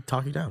don't know. Maybe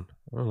talk you down.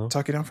 I don't know.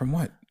 Talk you down from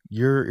what?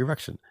 Your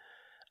erection.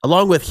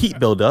 Along with heat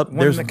buildup, When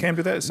there's the cam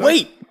do that? itself?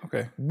 wait.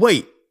 Okay.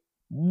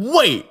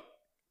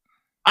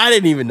 I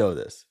didn't even know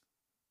this.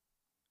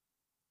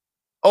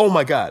 Oh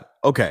my God.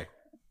 Okay.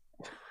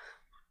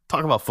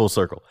 Talk about full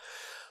circle.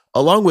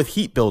 Along with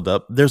heat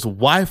buildup, there's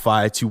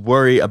Wi-Fi to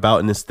worry about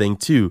in this thing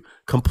too,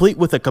 complete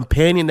with a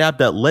companion app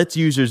that lets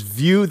users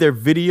view their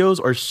videos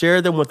or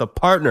share them with a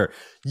partner.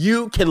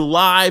 You can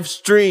live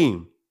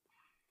stream.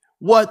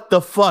 What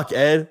the fuck,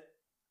 Ed?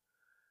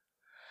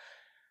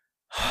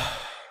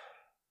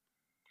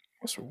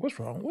 What's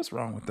wrong? What's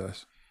wrong with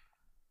us?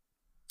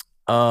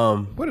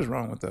 Um, What is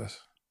wrong with us?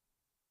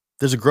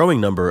 There's a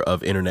growing number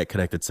of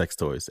internet-connected sex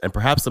toys, and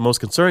perhaps the most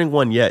concerning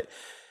one yet,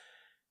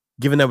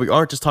 given that we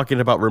aren't just talking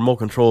about remote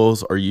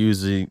controls or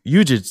usage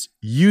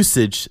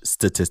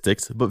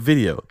statistics, but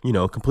video,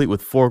 complete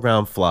with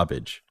foreground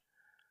floppage.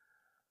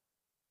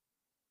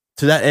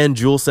 To that end,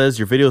 Jules says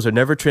your videos are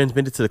never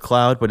transmitted to the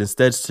cloud, but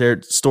instead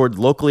stored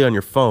locally on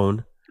your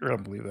phone. I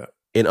don't believe that.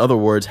 In other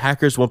words,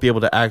 hackers won't be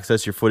able to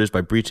access your footage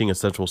by breaching a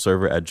central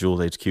server at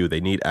Jules HQ.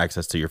 They need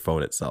access to your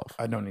phone itself.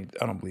 I don't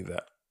believe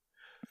that.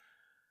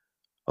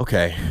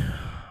 Okay.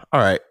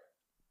 All right.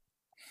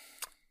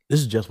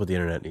 This is just what the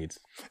internet needs.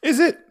 Is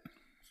it?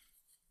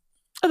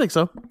 I think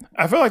so.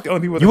 I feel like the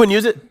only people You wouldn't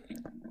use it?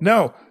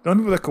 No, the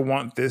only people that could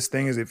want this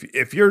thing is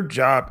if your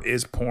job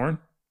is porn,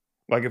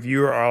 like if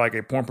you are like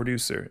a porn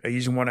producer and you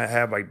just want to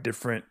have like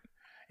different,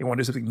 you want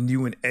to do something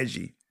new and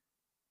edgy.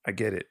 I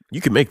get it.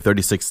 You can make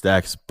 36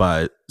 stacks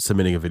by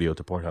submitting a video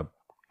to Pornhub.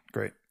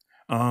 Great.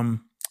 Did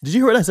you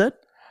hear what I said?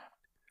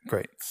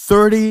 Great.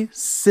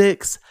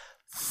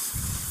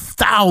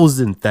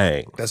 36,000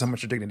 things. That's how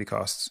much your dignity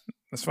costs.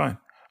 That's fine.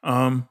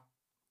 That's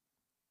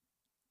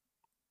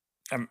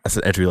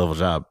an entry level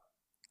job.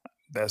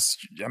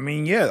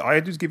 Yeah, all you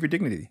do is give your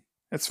dignity.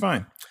 That's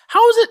fine.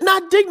 How is it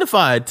not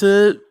dignified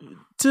to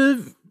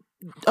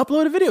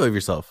upload a video of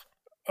yourself?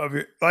 Of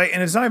your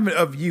and it's not even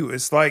of you.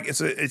 It's like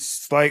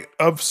it's like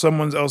of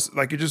someone else.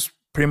 Like you're just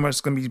pretty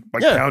much gonna be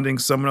like pounding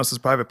someone else's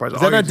private parts. Is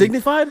that not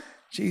dignified?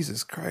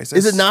 Jesus Christ!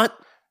 Is it not?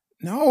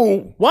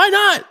 No. Why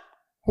not?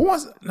 No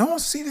one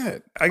wants to see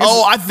that.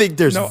 I think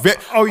there's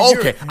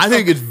okay. I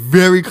think it's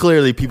very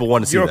clearly people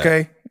want to see that. You're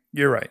okay.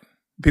 You're right.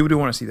 People do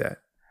want to see that.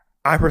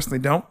 I personally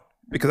don't,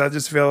 because I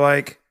just feel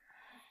like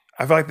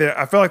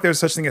there's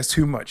such thing as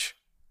too much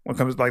when it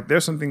comes like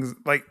there's some things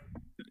like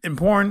in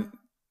porn.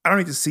 I don't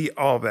need to see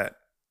all of that.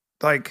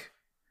 Like,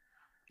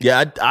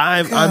 yeah,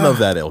 I'm of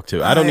that ilk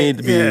too. I don't need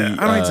to be.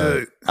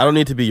 I don't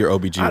need to be your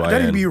OBGYN. I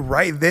need to be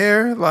right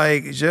there.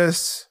 Like,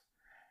 just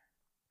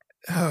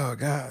oh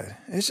god,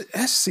 it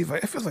just seems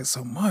like it feels like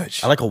so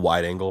much. I like a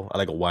wide angle. I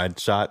like a wide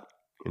shot.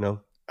 I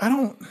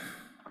don't.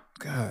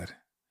 God,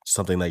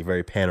 something like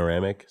very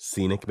panoramic,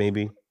 scenic,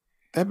 maybe.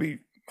 That'd be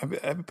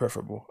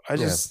preferable. I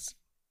just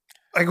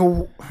like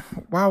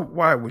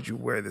why would you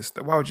wear this?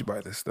 Why would you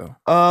buy this though?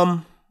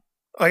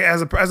 Like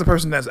as a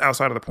person that's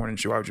outside of the porn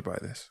industry, why would you buy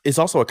this? It's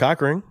also a cock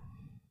ring.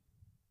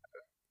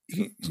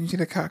 You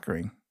need a cock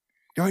ring.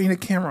 You don't need a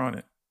camera on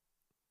it.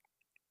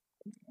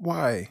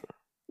 Why?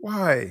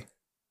 I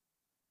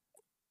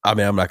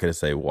mean, I'm not going to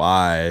say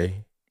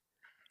why.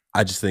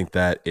 I just think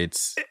that it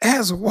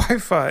has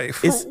Wi-Fi.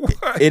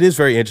 It is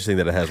very interesting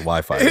that it has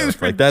Wi-Fi. It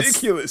is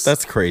ridiculous.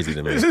 That's crazy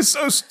to me. This is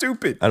so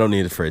stupid. I don't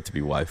need it for it to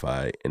be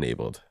Wi-Fi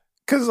enabled.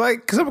 Because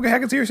someone can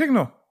hack into your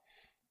signal.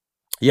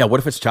 Yeah. What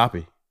if it's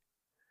choppy?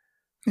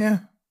 Yeah.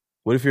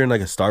 What if you're in like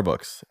a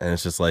Starbucks and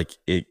it's just like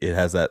it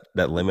has that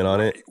limit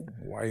on it?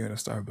 Why are you in a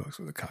Starbucks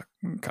with a cock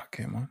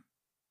cam on?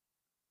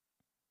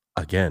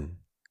 Again,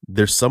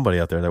 there's somebody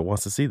out there that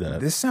wants to see that.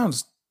 This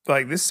sounds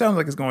like it's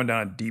going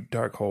down a deep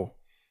dark hole.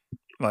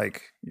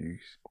 Like,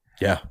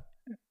 yeah,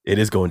 it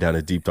is going down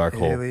a deep dark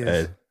hole. Really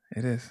is.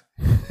 It is.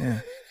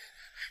 Yeah.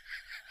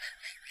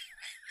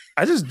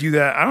 I just do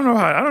that. I don't know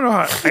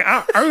how. Like,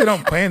 I really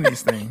don't plan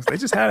these things. They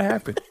just had to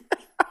happen.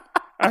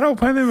 I don't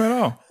plan them at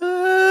all.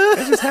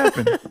 They just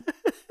happen.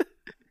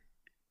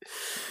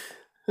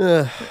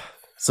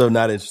 So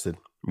not interested.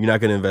 You're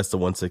not going to invest the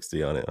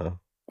 $160 on it, huh?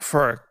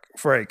 For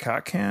a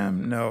cock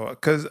cam, no,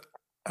 because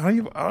I don't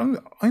even want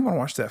to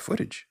watch that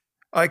footage.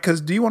 Like,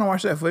 cause do you want to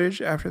watch that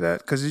footage after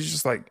that? Cause it's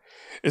just like,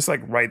 it's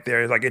like right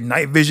there. It's like in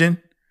night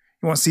vision.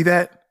 You want to see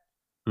that?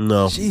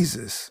 No,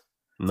 Jesus.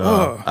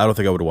 no, I don't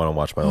think I would want to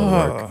watch my own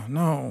work.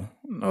 No,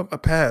 a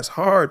pass,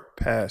 hard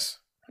pass.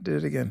 I did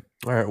it again.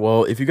 All right.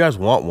 Well, if you guys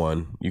want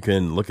one, you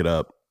can look it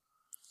up.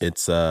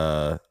 It's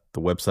the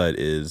website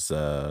is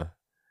where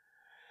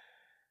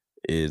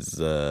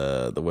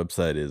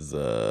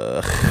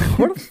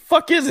the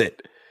fuck is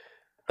it?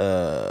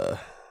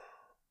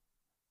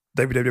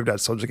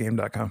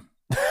 www.soldiergame.com.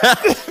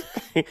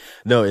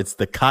 No, it's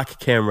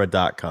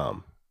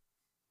thecockcamera.com.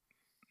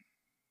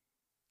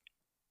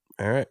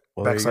 All right.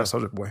 Well, there you go. /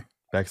 Soldier Boy.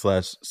 /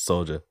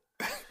 Soldier.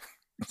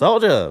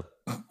 Soldier.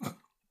 All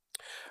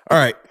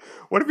right.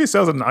 What if he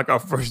sells a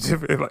knockoff version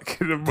of it, like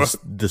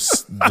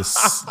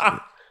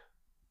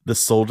The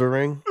soldier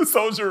ring? the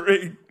soldier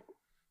ring?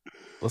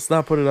 Let's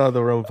not put it out of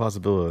the realm of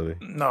possibility.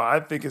 No, I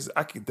think it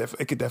could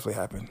definitely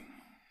happen.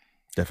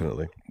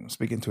 Definitely.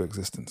 Speak into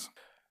existence.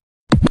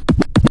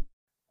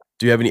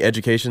 Do you have any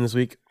education this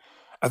week?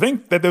 I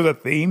think that there's a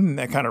theme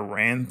that kind of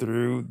ran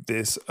through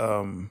this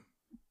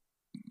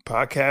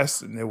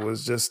podcast, and it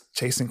was just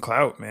chasing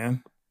clout,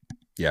 man.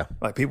 Yeah.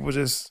 Like people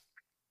just,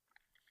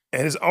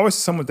 and it's always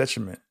somewhat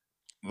detriment.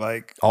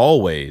 Like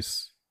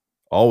always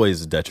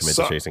a detriment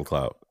to chasing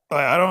clout.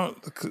 Like I don't.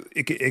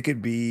 It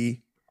could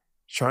be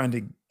trying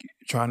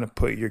to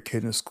put your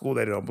kid in a school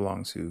that they don't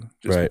belong to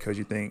just because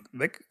you think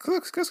like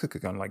could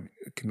have gone like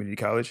a community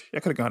college. I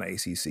could have gone to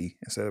ACC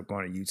instead of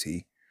going to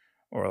UT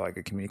or like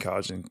a community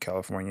college in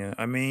California.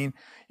 I mean,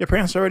 your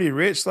parents are already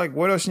rich. Like,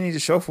 what else you need to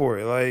show for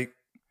it? Like,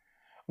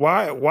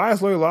 why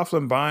is Lori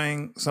Loughlin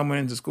buying someone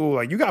into school?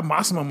 Like, you got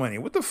Massimo money.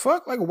 What the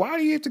fuck? Like, why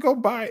do you have to go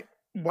buy?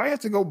 Why you have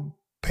to go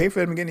pay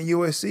for them to get into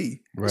USC?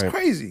 It's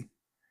crazy.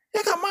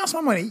 You got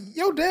Massimo money.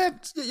 Your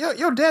dad's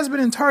been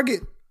in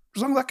Target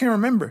as long as I can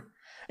remember.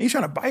 And you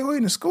trying to buy your way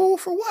into school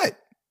for what?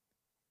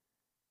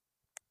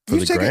 For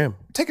the gram.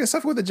 Taking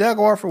stuff with the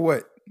Jaguar for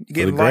what? You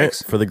getting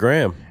likes for the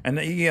gram, and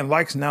then you getting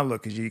likes now.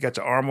 Look, cause you got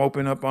your arm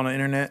open up on the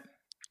internet.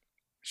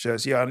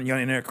 Shows you on the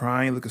internet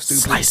crying, you looking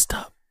stupid, sliced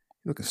up,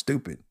 you looking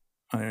stupid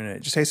on the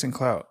internet, just chasing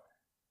clout.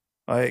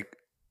 Like,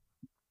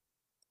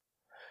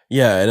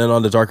 yeah. And then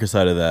on the darker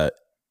side of that,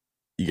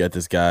 you got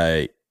this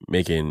guy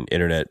making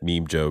internet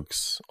meme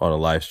jokes on a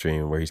live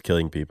stream where he's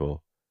killing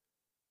people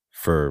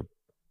for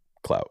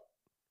clout.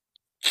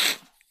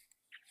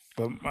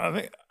 But I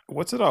think,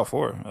 what's it all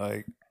for?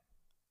 Like,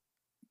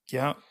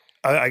 yeah.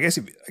 I guess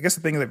the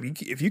thing is that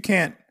if you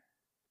can't,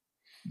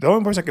 the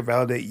only person that can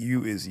validate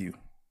you is you.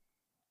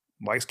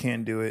 Likes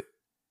can't do it.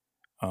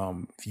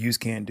 Views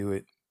can't do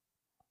it.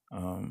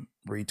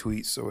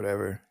 Retweets or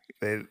whatever.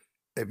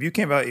 If you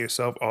can't validate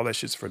yourself, all that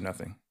shit's for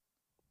nothing.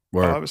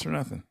 All of it's for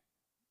nothing.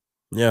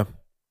 Yeah.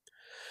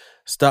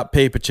 Stop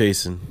paper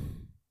chasing.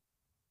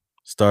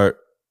 Start.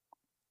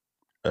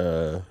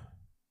 I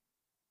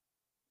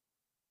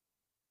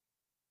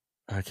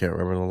can't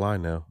remember the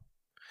line now.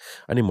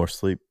 I need more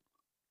sleep.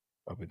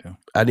 Probably do.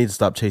 I need to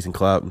stop chasing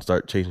clout and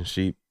start chasing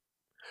sheep.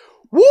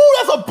 Woo,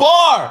 that's a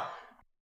bar!